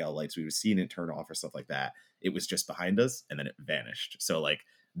seen tail lights, we would have seen it turn off or stuff like that. It was just behind us and then it vanished. So like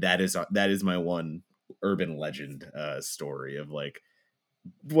that is my one urban legend story of like,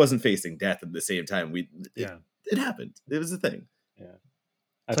 wasn't facing death at the same time. It happened. It was a thing. Yeah.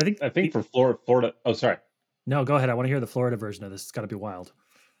 So I think for Florida. Oh, sorry. No, go ahead. I want to hear the Florida version of this. It's got to be wild.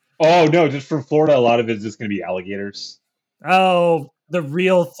 Oh no, just for Florida, a lot of it is just going to be alligators. Oh, the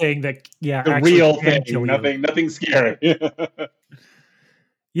real thing that the real thing. Nothing scary.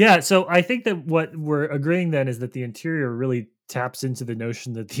 Yeah. So I think that what we're agreeing then is that the interior really taps into the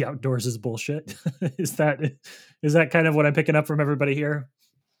notion that the outdoors is bullshit. Is that kind of what I'm picking up from everybody here?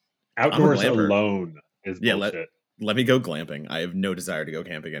 Outdoors alone is bullshit. Let me go glamping. I have no desire to go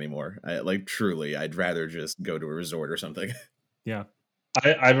camping anymore. Truly, I'd rather just go to a resort or something. Yeah.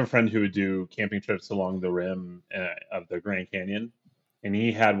 I have a friend who would do camping trips along the rim of the Grand Canyon, and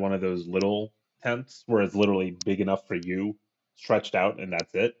he had one of those little tents where it's literally big enough for you, stretched out, and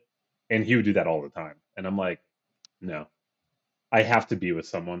that's it. And he would do that all the time. And I'm like, no, I have to be with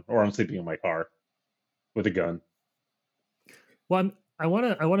someone, or I'm sleeping in my car with a gun. Well, I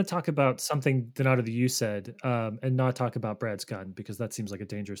want to talk about something, Donato, that you said, and not talk about Brad's gun, because that seems like a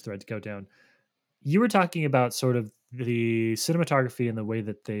dangerous thread to go down. You were talking about sort of the cinematography and the way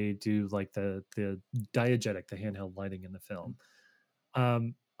that they do like the diegetic, the handheld lighting in the film.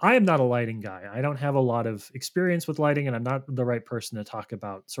 I am not a lighting guy. I don't have a lot of experience with lighting, and I'm not the right person to talk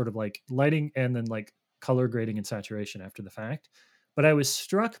about sort of like lighting and then like color grading and saturation after the fact. But I was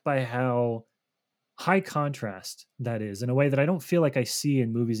struck by how high contrast that is in a way that I don't feel like I see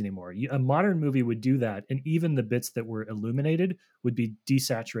in movies anymore. A modern movie would do that, and even the bits that were illuminated would be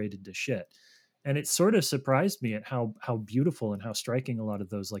desaturated to shit. And it sort of surprised me at how beautiful and how striking a lot of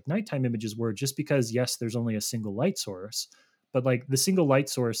those like nighttime images were, just because yes, there's only a single light source, but like the single light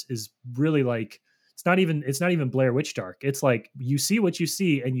source is really like it's not even Blair Witch Dark. It's like you see what you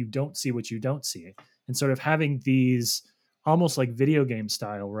see and you don't see what you don't see. And sort of having these almost like video game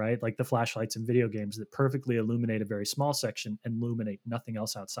style, right? Like the flashlights in video games that perfectly illuminate a very small section and illuminate nothing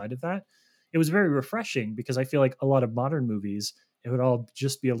else outside of that. It was very refreshing because I feel like a lot of modern movies, it would all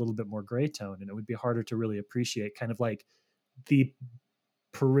just be a little bit more gray tone, and it would be harder to really appreciate kind of like the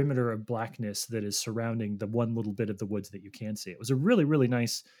perimeter of blackness that is surrounding the one little bit of the woods that you can see. It was a really, really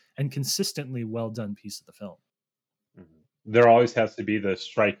nice and consistently well done piece of the film. There always has to be the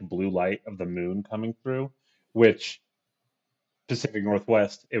strike blue light of the moon coming through, which Pacific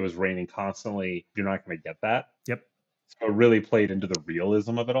Northwest, it was raining constantly. You're not going to get that. Yep. So it really played into the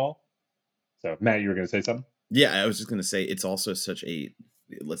realism of it all. So Matt, you were going to say something? Yeah, I was just going to say it's also such a,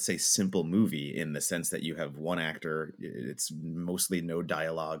 let's say, simple movie in the sense that you have one actor. It's mostly no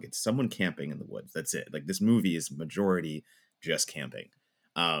dialogue. It's someone camping in the woods. That's it. Like this movie is majority just camping.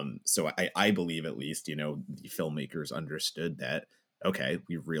 So I believe at least, the filmmakers understood that, okay,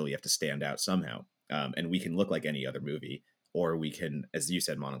 we really have to stand out somehow. And we can look like any other movie, or we can, as you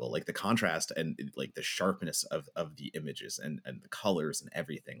said, Monocle, like the contrast and like the sharpness of the images and the colors and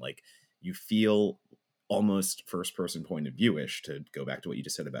everything. Like you feel almost first person point of viewish, to go back to what you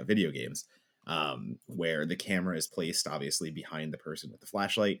just said about video games, where the camera is placed obviously behind the person with the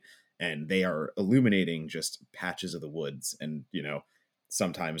flashlight and they are illuminating just patches of the woods. And,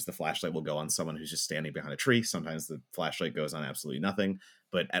 sometimes the flashlight will go on someone who's just standing behind a tree. Sometimes the flashlight goes on absolutely nothing,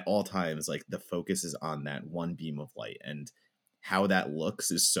 but at all times, like the focus is on that one beam of light, and how that looks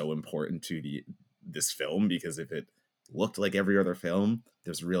is so important to this film, because if it looked like every other film,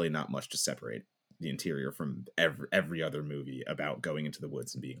 there's really not much to separate the interior from every other movie about going into the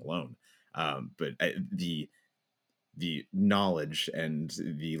woods and being alone. But the knowledge and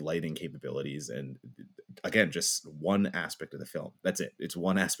the lighting capabilities and again, just one aspect of the film. That's it. It's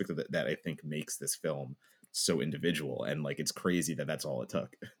one aspect of that I think makes this film so individual, and like it's crazy that that's all it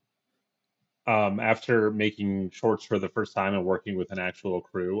took. After making shorts for the first time and working with an actual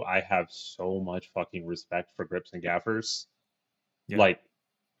crew, I have so much fucking respect for grips and gaffers. Yeah. Like,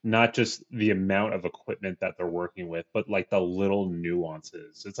 not just the amount of equipment that they're working with, but like the little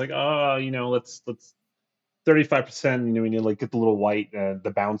nuances. It's like, oh, let's 35%. We need to like get the little white,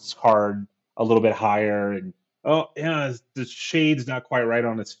 the bounce card a little bit higher, and oh yeah, the shade's not quite right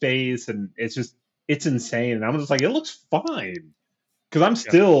on his face, and it's insane. And I'm just like, it looks fine because I'm Yeah.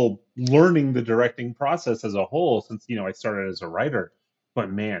 still learning the directing process as a whole since I started as a writer.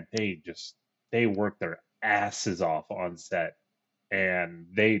 But man, they work their asses off on set, and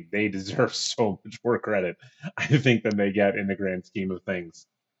they deserve so much more credit, I think, than they get in the grand scheme of things.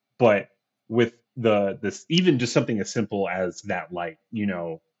 But with this, even just something as simple as that light,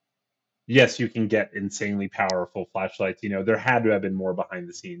 yes, you can get insanely powerful flashlights. There had to have been more behind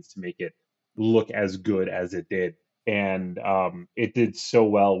the scenes to make it look as good as it did, and it did so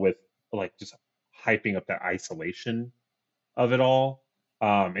well with like just hyping up the isolation of it all.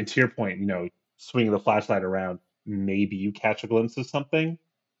 And to your point, swinging the flashlight around, maybe you catch a glimpse of something,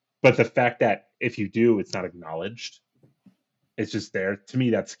 but the fact that if you do, it's not acknowledged, it's just there. To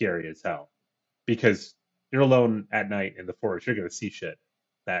me, that's scary as hell because you're alone at night in the forest. You're going to see shit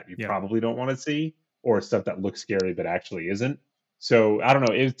that you Yeah. probably don't want to see, or stuff that looks scary but actually isn't. So I don't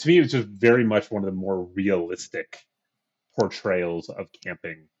know. To me, it was just very much one of the more realistic portrayals of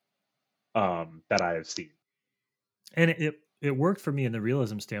camping that I have seen. And it worked for me in the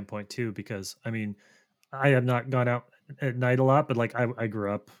realism standpoint too, because I mean, I have not gone out at night a lot, but like I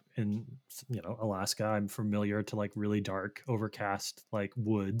grew up in Alaska. I'm familiar to like really dark, overcast like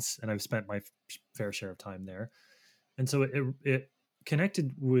woods, and I've spent my fair share of time there. And so it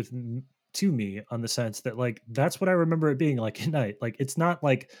connected to me on the sense that like that's what I remember it being like at night. Like it's not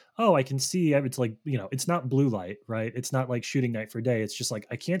like, oh, I can see, it's like, it's not blue light, right? It's not like shooting night for day. It's just like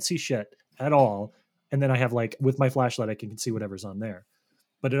I can't see shit at all. And then I have like with my flashlight I can see whatever's on there.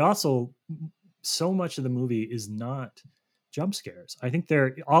 But it also, so much of the movie is not jump scares. I think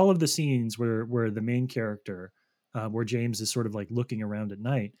they're all of the scenes where the main character, where James is sort of like looking around at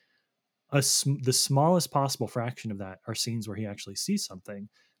night, the smallest possible fraction of that are scenes where he actually sees something.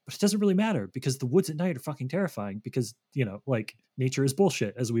 But it doesn't really matter because the woods at night are fucking terrifying because, like nature is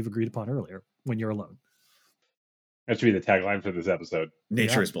bullshit, as we've agreed upon earlier, when you're alone. That should be the tagline for this episode.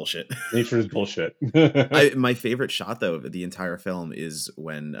 Nature Yeah. is bullshit. Nature is bullshit. My favorite shot, though, of the entire film is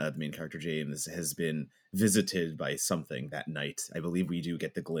when the main character James has been visited by something that night. I believe we do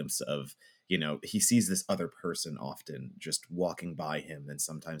get the glimpse of, he sees this other person often just walking by him, and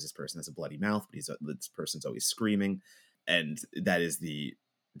sometimes this person has a bloody mouth, but this person's always screaming, and that is the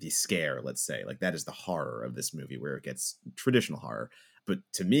scare. Let's say, like, that is the horror of this movie, where it gets traditional horror. But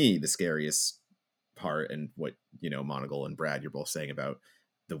to me, the scariest part, and what Monagle and Brad, you're both saying about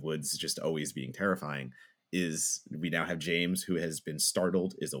the woods just always being terrifying, is we now have James, who has been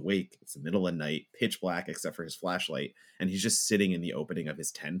startled, is awake. It's the middle of night, pitch black except for his flashlight, and he's just sitting in the opening of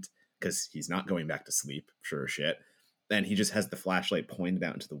his tent because he's not going back to sleep, sure as shit. And he just has the flashlight pointed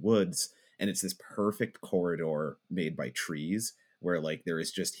out into the woods, and it's this perfect corridor made by trees, where like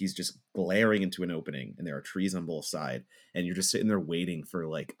he's just glaring into an opening, and there are trees on both sides, and you're just sitting there waiting for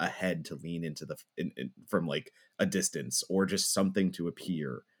like a head to lean into from like a distance, or just something to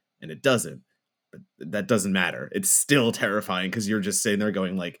appear, and it doesn't. But that doesn't matter. It's still terrifying because you're just sitting there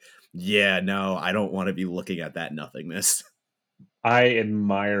going like, yeah, no, I don't want to be looking at that nothingness. I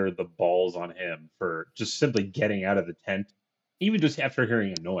admire the balls on him for just simply getting out of the tent, even just after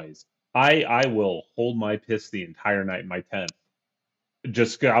hearing a noise. I will hold my piss the entire night in my tent.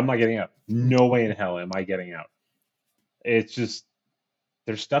 I'm not getting out. No way in hell am I getting out. It's just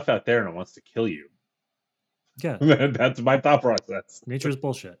there's stuff out there and it wants to kill you. Yeah. That's my thought process. Nature is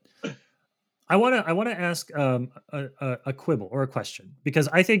bullshit. I want to ask a quibble or a question, because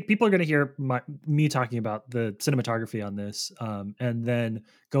I think people are going to hear me talking about the cinematography on this, and then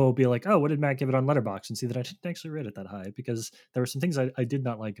go be like, oh, what did Matt give it on Letterboxd, and see that I didn't actually rate it that high because there were some things I did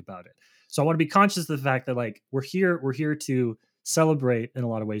not like about it. So I want to be conscious of the fact that like we're here to celebrate in a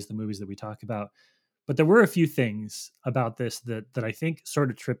lot of ways the movies that we talk about, but there were a few things about this that I think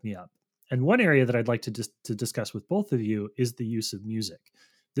sort of tripped me up. And one area that I'd like to discuss with both of you is the use of music.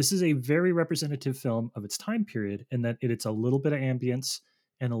 This is a very representative film of its time period in that it's a little bit of ambience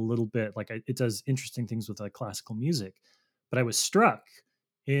and a little bit like it does interesting things with like classical music. But I was struck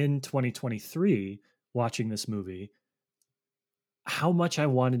in 2023 watching this movie how much I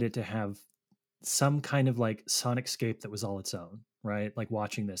wanted it to have some kind of like sonic scape that was all its own. right? Like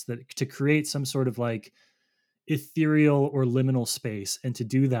watching this, that to create some sort of like ethereal or liminal space, and to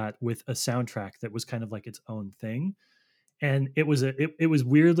do that with a soundtrack that was kind of like its own thing. And it was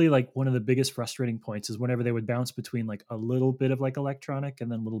weirdly like one of the biggest frustrating points is whenever they would bounce between like a little bit of like electronic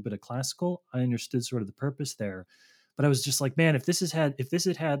and then a little bit of classical. I understood sort of the purpose there, but I was just like, man, if this had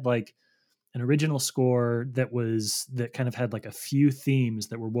had like an original score that kind of had like a few themes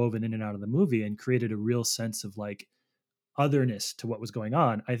that were woven in and out of the movie and created a real sense of like otherness to what was going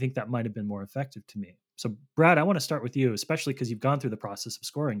on, I think that might have been more effective to me. So Brad, I want to start with you, especially because you've gone through the process of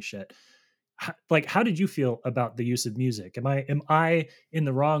scoring shit. How did you feel about the use of music? Am I in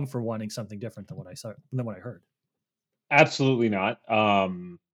the wrong for wanting something different than what I heard? Absolutely not.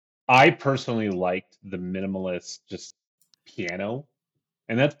 I personally liked the minimalist just piano,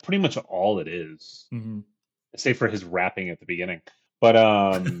 and that's pretty much all it is, Mm-hmm. save for his rapping at the beginning.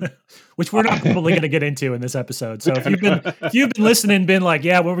 But Which we're not probably going to get into in this episode. So if you've been listening, been like,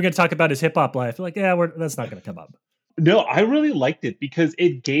 yeah, when we're going to talk about his hip hop life, like, yeah, that's not going to come up. No, I really liked it because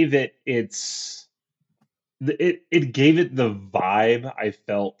it gave it it gave it the vibe I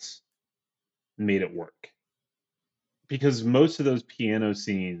felt made it work. Because most of those piano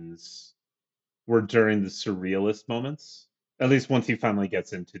scenes were during the surrealist moments. At least once he finally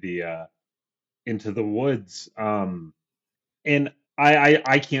gets into the woods. And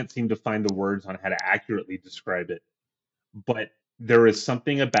I can't seem to find the words on how to accurately describe it, but there is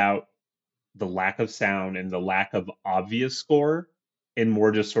something about the lack of sound and the lack of obvious score, and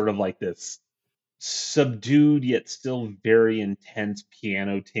more just sort of like this subdued yet still very intense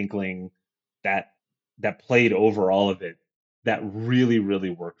piano tinkling that played over all of it, that really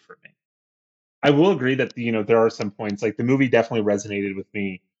worked for me. I will agree that there are some points, like the movie definitely resonated with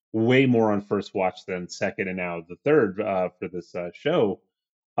me way more on first watch than second and now the third for this show.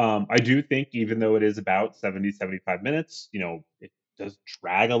 I do think even though it is about 70-75 minutes, it does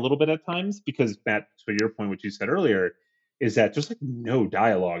drag a little bit at times because, Matt, to your point, what you said earlier, is that there's like no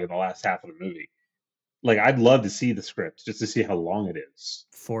dialogue in the last half of the movie. Like, I'd love to see the script just to see how long it is.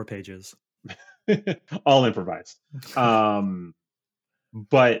 4 pages. All improvised.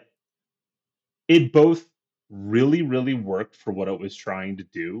 But it both really worked for what it was trying to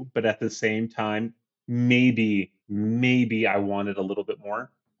do, but at the same time, maybe I wanted a little bit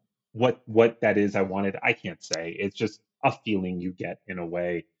more. What that is I wanted, I can't say. It's just a feeling you get in a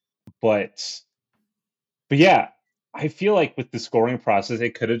way. But yeah, I feel like with the scoring process,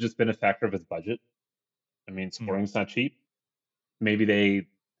 it could have just been a factor of its budget. I mean, scoring's not cheap. Maybe they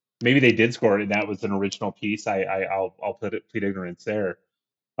did score it and that was an original piece. I'll plead ignorance there.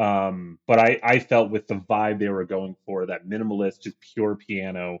 But I felt with the vibe they were going for, that minimalist, just pure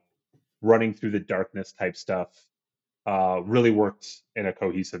piano running through the darkness type stuff, really worked in a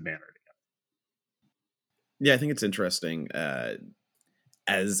cohesive manner. Yeah, I think it's interesting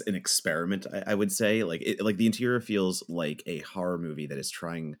as an experiment. I would say, like the interior feels like a horror movie that is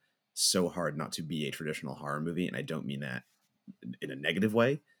trying so hard not to be a traditional horror movie, and I don't mean that in a negative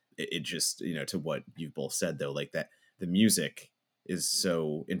way. It just, to what you've both said though, like that the music is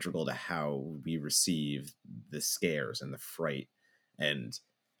so integral to how we receive the scares and the fright. And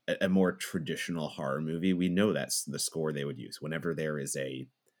a more traditional horror movie, we know that's the score they would use whenever there is a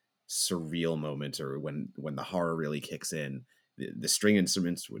surreal moment, or when the horror really kicks in. The string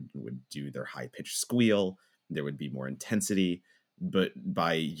instruments would do their high pitched squeal. There would be more intensity, but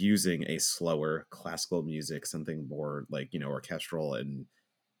by using a slower classical music, something more like, orchestral, and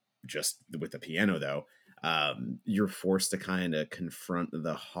just with the piano though, you're forced to kind of confront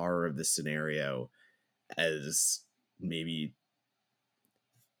the horror of the scenario as maybe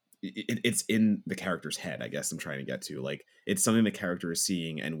it's in the character's head, I guess I'm trying to get to. Like, it's something the character is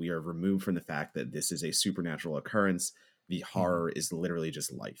seeing, and we are removed from the fact that this is a supernatural occurrence. The horror is literally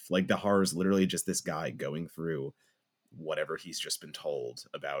just life. Like, the horror is literally just this guy going through whatever he's just been told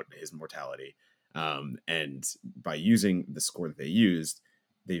about his mortality. And by using the score that they used,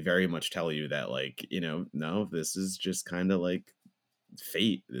 they very much tell you that, like, no, this is just kind of like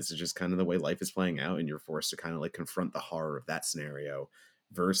fate. This is just kind of the way life is playing out, and you're forced to kind of like confront the horror of that scenario,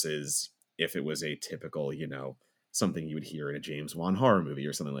 versus if it was a typical, something you would hear in a James Wan horror movie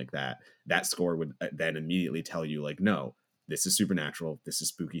or something like that. That score would then immediately tell you, like, no, this is supernatural, this is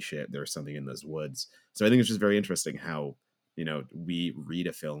spooky shit, there's something in those woods. So I think it's just very interesting how, we read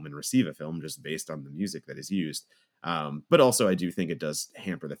a film and receive a film just based on the music that is used. But also I do think it does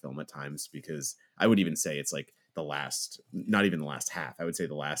hamper the film at times, because I would even say it's like not even the last half, I would say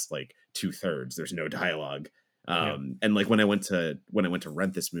the last like 2/3, there's no dialogue. And like when I went to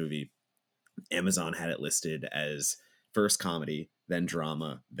rent this movie, Amazon had it listed as first comedy, then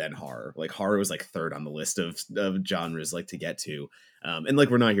drama, then horror. Like horror was like third on the list of genres like to get to. And like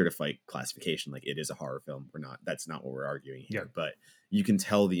we're not here to fight classification. Like it is a horror film. We're not. That's not what we're arguing here. Yeah. But you can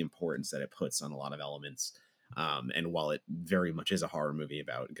tell the importance that it puts on a lot of elements. And while it very much is a horror movie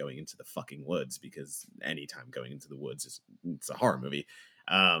about going into the fucking woods, because anytime going into the woods it's a horror movie,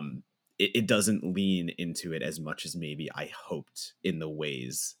 it doesn't lean into it as much as maybe I hoped in the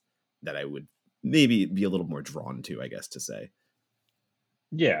ways that I would maybe be a little more drawn to, I guess, to say.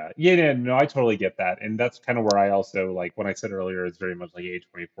 Yeah, no, I totally get that, and that's kind of where I also like when I said earlier, it's very much like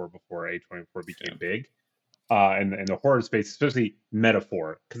A24 before A24 Yeah. became big, and in the horror space, especially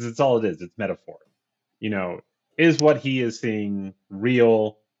metaphor, because it's all it is, it's metaphor. You know, is what he is seeing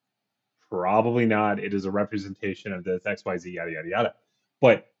real? Probably not. It is a representation of this X, Y, Z, yada yada yada.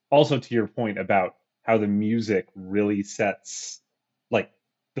 But also to your point about how the music really sets, like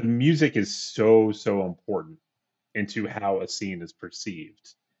the music is so important into how a scene is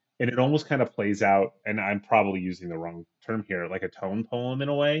perceived. And it almost kind of plays out, and I'm probably using the wrong term here, like a tone poem in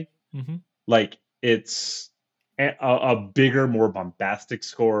a way. Mm-hmm. Like it's a bigger, more bombastic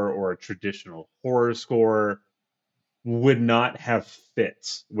score or a traditional horror score would not have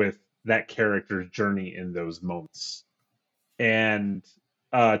fit with that character's journey in those moments. And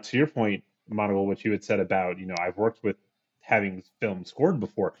to your point, Monocle, what you had said about, I've worked with having film scored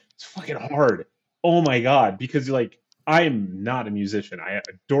before. It's fucking hard. Oh my God. Because like, I am not a musician. I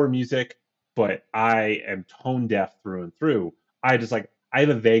adore music, but I am tone deaf through and through. I have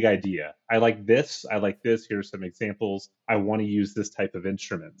a vague idea. I like this. I like this. Here's some examples. I want to use this type of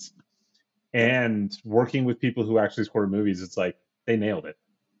instruments. And working with people who actually score movies, it's like they nailed it.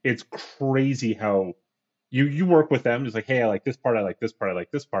 It's crazy how you work with them. It's like, hey, I like this part, I like this part, I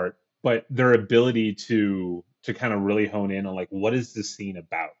like this part. But their ability to kind of really hone in on like what is this scene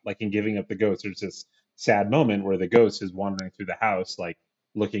about? Like in Giving Up the Ghost, there's this sad moment where the ghost is wandering through the house, like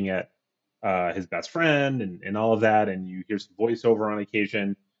looking at his best friend and all of that, and you hear some voiceover on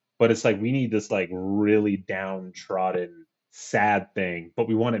occasion. But it's like we need this like really downtrodden sad thing, but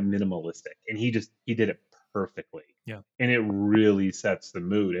we want it minimalistic. And he did it perfectly. Yeah. And it really sets the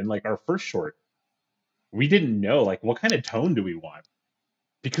mood. And like our first short, we didn't know like what kind of tone do we want?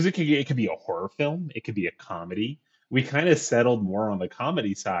 Because it could be a horror film, it could be a comedy. We kind of settled more on the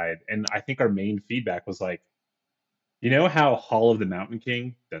comedy side. And I think our main feedback was like, you know how Hall of the Mountain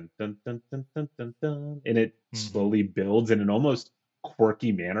King, dun dun dun dun dun dun dun, and it slowly builds in an almost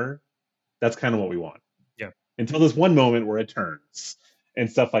quirky manner? That's kind of what we want until this one moment where it turns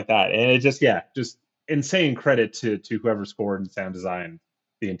and stuff like that. And it just insane credit to whoever scored and sound designed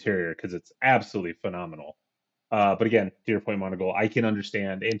the interior because it's absolutely phenomenal. But again, to your point, Monocle, I can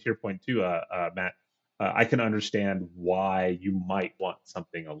understand, and to your point too, Matt, I can understand why you might want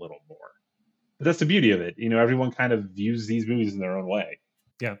something a little more. But that's the beauty of it. Everyone kind of views these movies in their own way.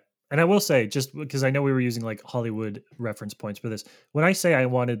 Yeah. And I will say, just because I know we were using like Hollywood reference points for this, when I say I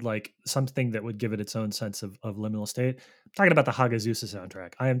wanted like something that would give it its own sense of liminal state, I'm talking about the Hagazusa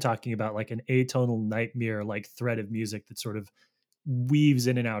soundtrack. I am talking about like an atonal nightmare like thread of music that sort of weaves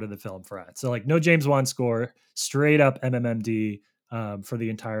in and out of the film for us. So like no James Wan score, straight up MMMD for the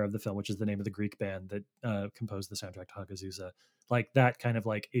entire of the film, which is the name of the Greek band that composed the soundtrack to Hagazusa. Like that kind of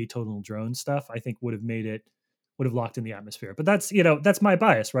like atonal drone stuff, I think would have locked in the atmosphere. But that's my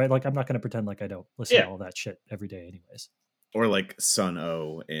bias, right? Like I'm not going to pretend like I don't listen to all that shit every day anyways. Or like Sun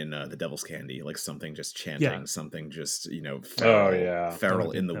O in The Devil's Candy, like something just chanting, something just,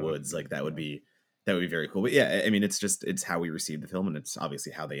 feral in the woods. Like that would be very cool. But yeah, I mean, it's how we receive the film, and it's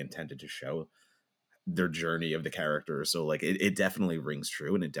obviously how they intended to show their journey of the character. So like it definitely rings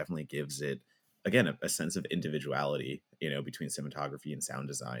true, and it definitely gives it, again, a sense of individuality, between cinematography and sound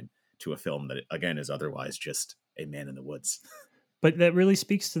design to a film that, again, is otherwise just a man in the woods. But that really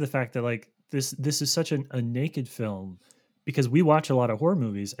speaks to the fact that like this is such a naked film, because we watch a lot of horror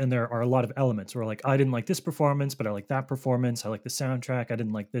movies and there are a lot of elements where like I didn't like this performance, but I like that performance. I like the soundtrack. I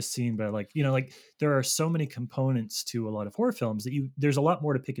didn't like this scene, but I like, like there are so many components to a lot of horror films that there's a lot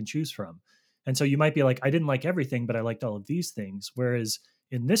more to pick and choose from. And so you might be like, I didn't like everything, but I liked all of these things. Whereas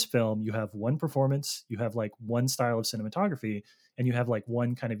in this film, you have one performance, you have like one style of cinematography, and you have like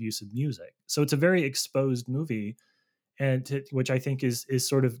one kind of use of music. So it's a very exposed movie, and which I think is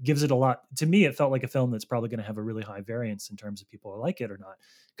sort of gives it a lot. To me, it felt like a film that's probably going to have a really high variance in terms of people who like it or not.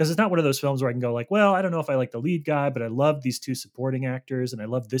 Because it's not one of those films where I can go like, well, I don't know if I like the lead guy, but I love these two supporting actors, and I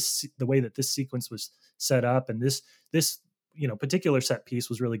love the way that this sequence was set up, and this particular set piece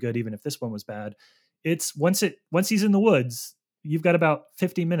was really good, even if this one was bad. It's once he's in the woods, you've got about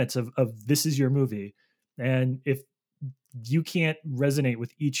 50 minutes of this is your movie. And if you can't resonate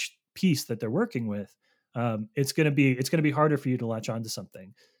with each piece that they're working with, it's going to be harder for you to latch onto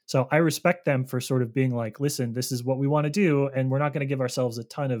something. So I respect them for sort of being like, listen, this is what we want to do, and we're not going to give ourselves a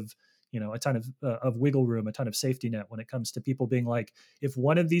ton of wiggle room, a ton of safety net when it comes to people being like, if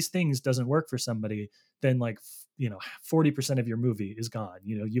one of these things doesn't work for somebody, then like 40% of your movie is gone.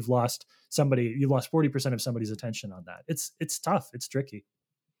 You've lost 40% of somebody's attention on that. It's tough. It's tricky.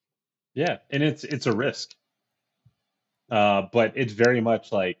 Yeah, and it's a risk. But it's very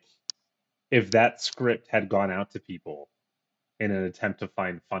much like if that script had gone out to people in an attempt to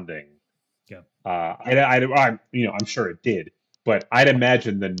find funding, Yeah. I'm sure it did, but I'd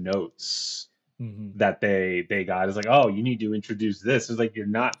imagine the notes that they got is like, oh, you need to introduce this. It's like you're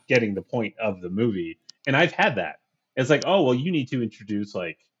not getting the point of the movie, and I've had that. It's like, oh, well, you need to introduce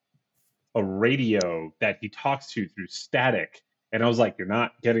like a radio that he talks to through static, and I was like, you're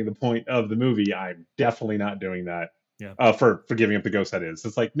not getting the point of the movie. I'm definitely not doing that. Yeah. For Giving Up the Ghost, that is.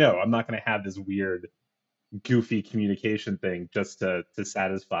 It's like, no, I'm not going to have this weird, goofy communication thing just to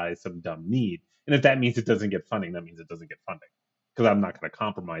satisfy some dumb need. And if that means it doesn't get funding, that means it doesn't get funding, because I'm not going to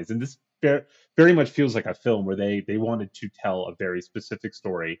compromise. And this very much feels like a film where they wanted to tell a very specific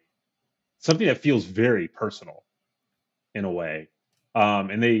story, something that feels very personal in a way,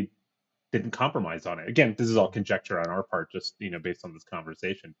 and they didn't compromise on it. Again, this is all conjecture on our part, just based on this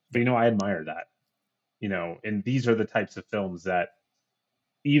conversation. But I admire that. And these are the types of films that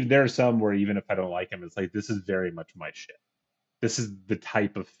even there are some where even if I don't like them, it's like, this is very much my shit. This is the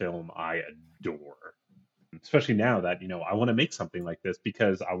type of film I adore. Especially now that I want to make something like this,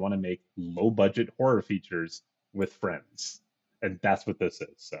 because I want to make low budget horror features with friends, and that's what this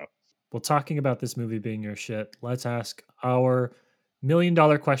is. So, well, talking about this movie being your shit, let's ask our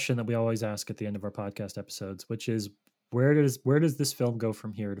 $1,000,000 question that we always ask at the end of our podcast episodes, which is where does this film go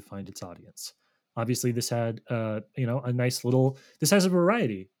from here to find its audience? Obviously, this had a nice little. This has a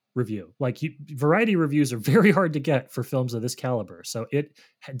variety review. Variety reviews are very hard to get for films of this caliber, so it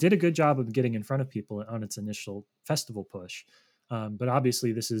did a good job of getting in front of people on its initial festival push. But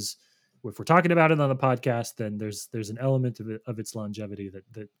obviously, this is, if we're talking about it on the podcast, then there's an element of its longevity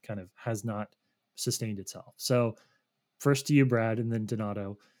that kind of has not sustained itself. So first to you, Brad, and then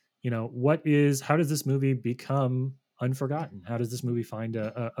Donato. How does this movie become unforgotten? How does this movie find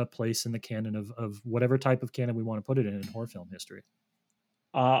a place in the canon of whatever type of canon we want to put it in horror film history?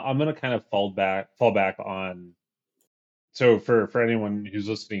 I'm gonna kind of fall back on. So for anyone who's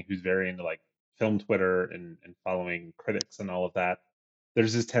listening who's very into like film Twitter and following critics and all of that,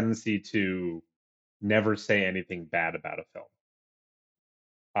 there's this tendency to never say anything bad about a film.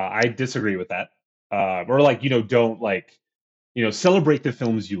 I disagree with that. Or like, don't like, celebrate the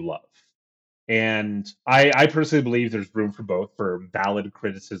films you love. And I personally believe there's room for both, for valid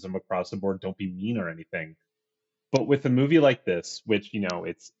criticism across the board. Don't be mean or anything. But with a movie like this, which,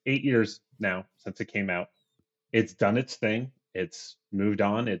 it's 8 years now since it came out, it's done its thing. It's moved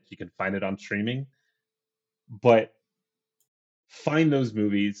on. You can find it on streaming. But find those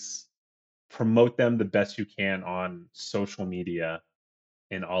movies, promote them the best you can on social media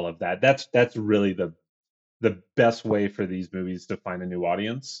and all of that. That's really the best way for these movies to find a new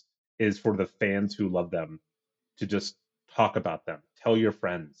audience, is for the fans who love them to just talk about them, tell your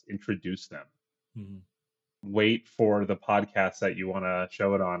friends, introduce them. Wait for the podcast that you want to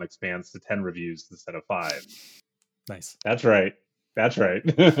show it on expands to 10 reviews instead of 5. Nice. That's right.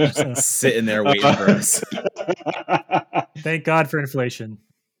 Sitting there waiting for us. Thank God for inflation.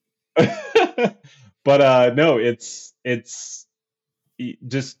 But no, it's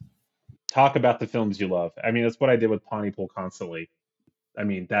just talk about the films you love. I mean, that's what I did with Pontypool constantly. I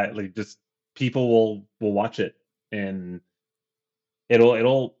mean, that like just people will watch it, and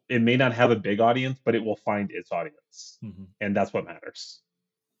it may not have a big audience, but it will find its audience, and that's what matters.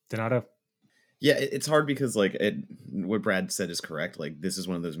 Donato? Yeah, it's hard because what Brad said is correct. Like, this is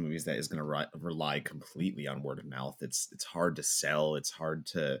one of those movies that is going to rely completely on word of mouth. It's hard to sell. It's hard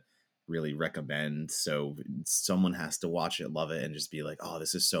to really recommend. So someone has to watch it, love it, and just be like, oh,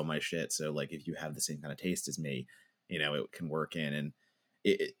 this is so my shit. So like, if you have the same kind of taste as me, it can work in. And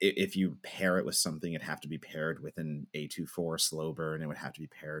if you pair it with something, it'd have to be paired with an A24 slow burn. It would have to be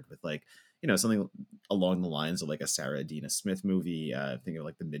paired with something along the lines of like a Sarah Dina Smith movie. Think of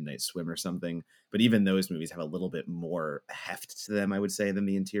like The Midnight Swim or something. But even those movies have a little bit more heft to them, I would say, than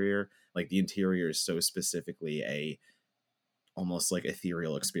The Interior. Like, The Interior is so specifically a almost like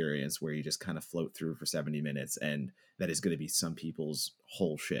ethereal experience where you just kind of float through for 70 minutes, and that is going to be some people's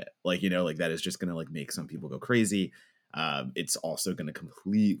whole shit. That is just going to like make some people go crazy. It's also going to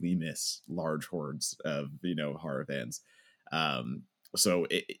completely miss large hordes of horror fans. So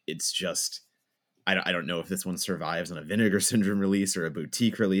it's just, I don't know if this one survives on a Vinegar Syndrome release or a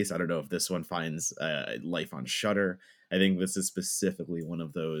boutique release. I don't know if this one finds life on Shudder. I think this is specifically one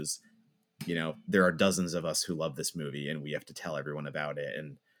of those, there are dozens of us who love this movie and we have to tell everyone about it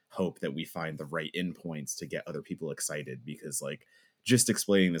and hope that we find the right endpoints to get other people excited, because like just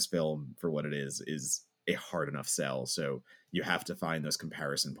explaining this film for what it is a hard enough sell. So you have to find those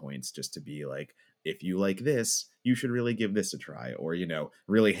comparison points just to be like, if you like this, you should really give this a try, or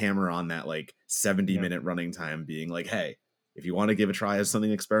really hammer on that like 70-minute running time, being like, hey, if you want to give a try as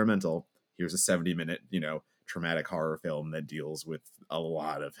something experimental, here's a 70-minute traumatic horror film that deals with a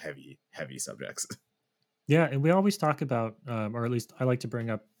lot of heavy subjects. Yeah, and we always talk about, or at least I like to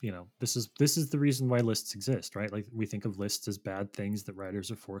bring up, this is the reason why lists exist, right? Like we think of lists as bad things that writers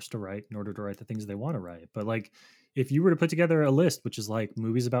are forced to write in order to write the things they want to write. But like, if you were to put together a list, which is like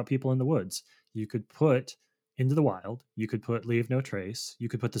movies about people in the woods, you could put Into the Wild, you could put Leave No Trace, you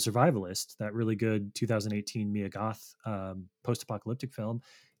could put The Survivalist, that really good 2018 Mia Goth post-apocalyptic film,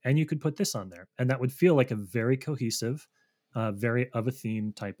 and you could put this on there, and that would feel like a very cohesive, very of a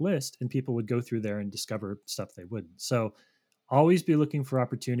theme type list, and people would go through there and discover stuff they wouldn't. So always be looking for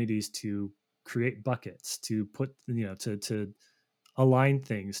opportunities to create buckets, to put, to align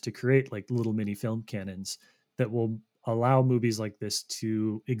things, to create like little mini film canons that will allow movies like this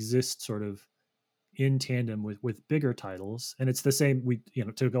to exist sort of in tandem with bigger titles. And it's the same,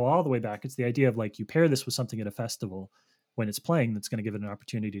 to go all the way back, it's the idea of like, you pair this with something at a festival when it's playing that's going to give it an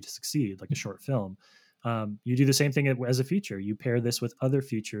opportunity to succeed, like a short film. You do the same thing as a feature. You pair this with other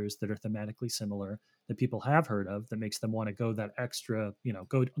features that are thematically similar that people have heard of, that makes them want to go that extra,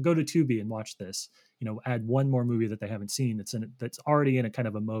 go to Tubi and watch this, add one more movie that they haven't seen that's already in a kind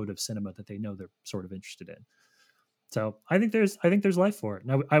of a mode of cinema that they know they're sort of interested in. So I think there's life for it.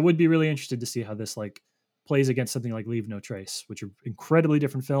 And I would be really interested to see how this like plays against something like Leave No Trace, which are incredibly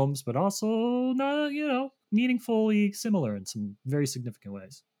different films, but also not, meaningfully similar in some very significant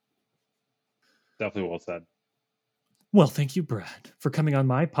ways. Definitely well said. Well, thank you, Brad, for coming on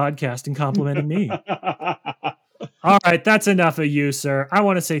my podcast and complimenting me. All right, that's enough of you, sir. I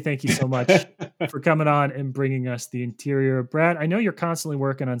want to say thank you so much for coming on and bringing us the interior. Brad, I know you're constantly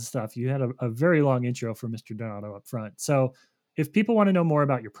working on stuff. You had a very long intro for Mr. Donato up front. So if people want to know more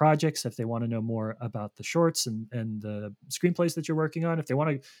about your projects, if they want to know more about the shorts and the screenplays that you're working on, if they want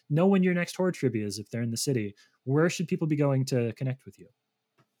to know when your next horror trivia is, if they're in the city, where should people be going to connect with you?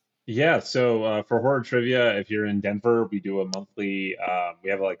 Yeah, so for horror trivia, if you're in Denver, we do a monthly. We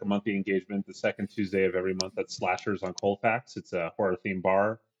have like a monthly engagement the second Tuesday of every month at Slashers on Colfax. It's a horror themed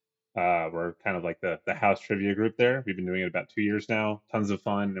bar. We're kind of like the house trivia group there. We've been doing it about 2 years now. Tons of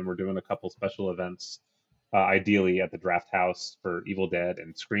fun, and we're doing a couple special events. Ideally at the Draft House for Evil Dead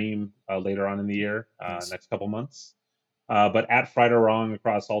and Scream later on in the year, Nice. next couple months. But at Fried or Wrong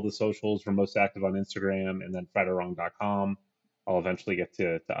across all the socials, we're most active on Instagram, and then friedorwrong.com. I'll eventually get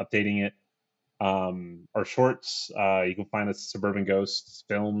to updating it. Our shorts, you can find us Suburban Ghosts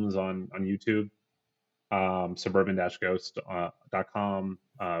Films on YouTube, suburban-ghost.com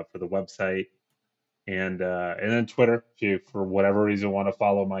for the website, and then Twitter. If you, for whatever reason, want to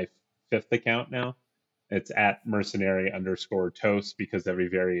follow my fifth account now, it's at mercenary_toast, because every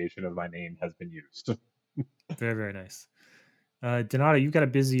variation of my name has been used. Very, very nice. Donato, you've got a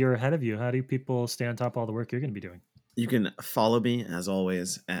busy year ahead of you. How do people stay on top of all the work you're going to be doing? You can follow me, as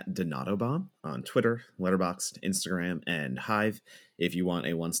always, at DonatoBomb on Twitter, Letterboxd, Instagram, and Hive. If you want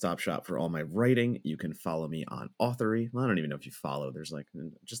a one-stop shop for all my writing, you can follow me on Authory. Well, I don't even know if you follow. There's like,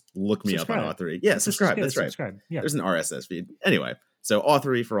 just look me up on Authory. Yeah, subscribe. That's right. Subscribe. Yeah. There's an RSS feed. Anyway, so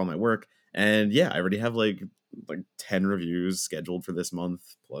Authory for all my work. And yeah, I already have like 10 reviews scheduled for this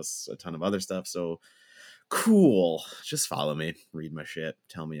month, plus a ton of other stuff. So cool. Just follow me. Read my shit.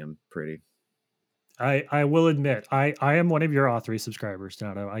 Tell me I'm pretty. I will admit, I am one of your Authory subscribers,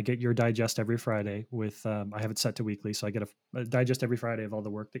 Donato. I get your digest every Friday with, I have it set to weekly, so I get a digest every Friday of all the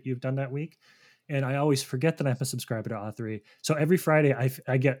work that you've done that week. And I always forget that I'm a subscriber to Authory. So every Friday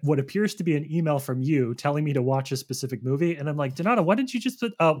I get what appears to be an email from you telling me to watch a specific movie. And I'm like, Donato, why didn't you just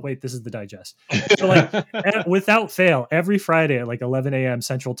put, oh, wait, this is the digest. So like without fail, every Friday at like 11 a.m.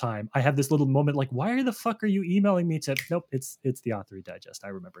 Central Time, I have this little moment like, why the fuck are you emailing me to, nope, it's the Authory digest. I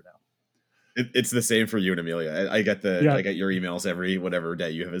remember now. It's the same for you and Amelia. I get I get your emails every whatever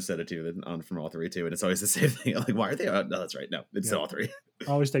day you have it set it to on from Authory too, and it's always the same thing. I'm like, why are they? No, that's right. No, it's Authory.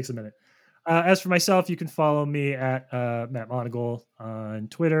 Always takes a minute. As for myself, you can follow me at Matt Monagle on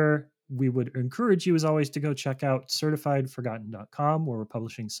Twitter. We would encourage you, as always, to go check out CertifiedForgotten.com, where we're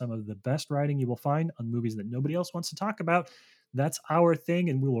publishing some of the best writing you will find on movies that nobody else wants to talk about. That's our thing,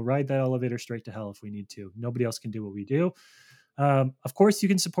 and we will ride that elevator straight to hell if we need to. Nobody else can do what we do. Of course, you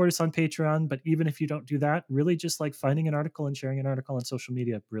can support us on Patreon, but even if you don't do that, really just like finding an article and sharing an article on social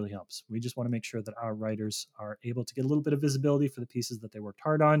media really helps. We just want to make sure that our writers are able to get a little bit of visibility for the pieces that they worked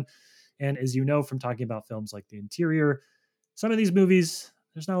hard on. And as you know from talking about films like The Interior, some of these movies,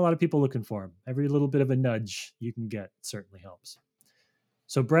 there's not a lot of people looking for them. Every little bit of a nudge you can get certainly helps.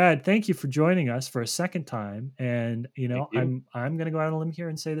 So Brad, thank you for joining us for a second time. And I'm going to go out on a limb here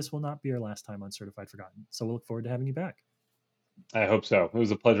and say this will not be your last time on Certified Forgotten. So we'll look forward to having you back. I hope so. It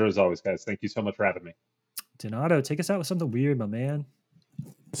was a pleasure as always, guys. Thank you so much for having me. Donato, take us out with something weird, my man.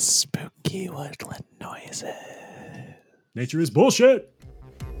 Spooky woodland noises. Nature is bullshit.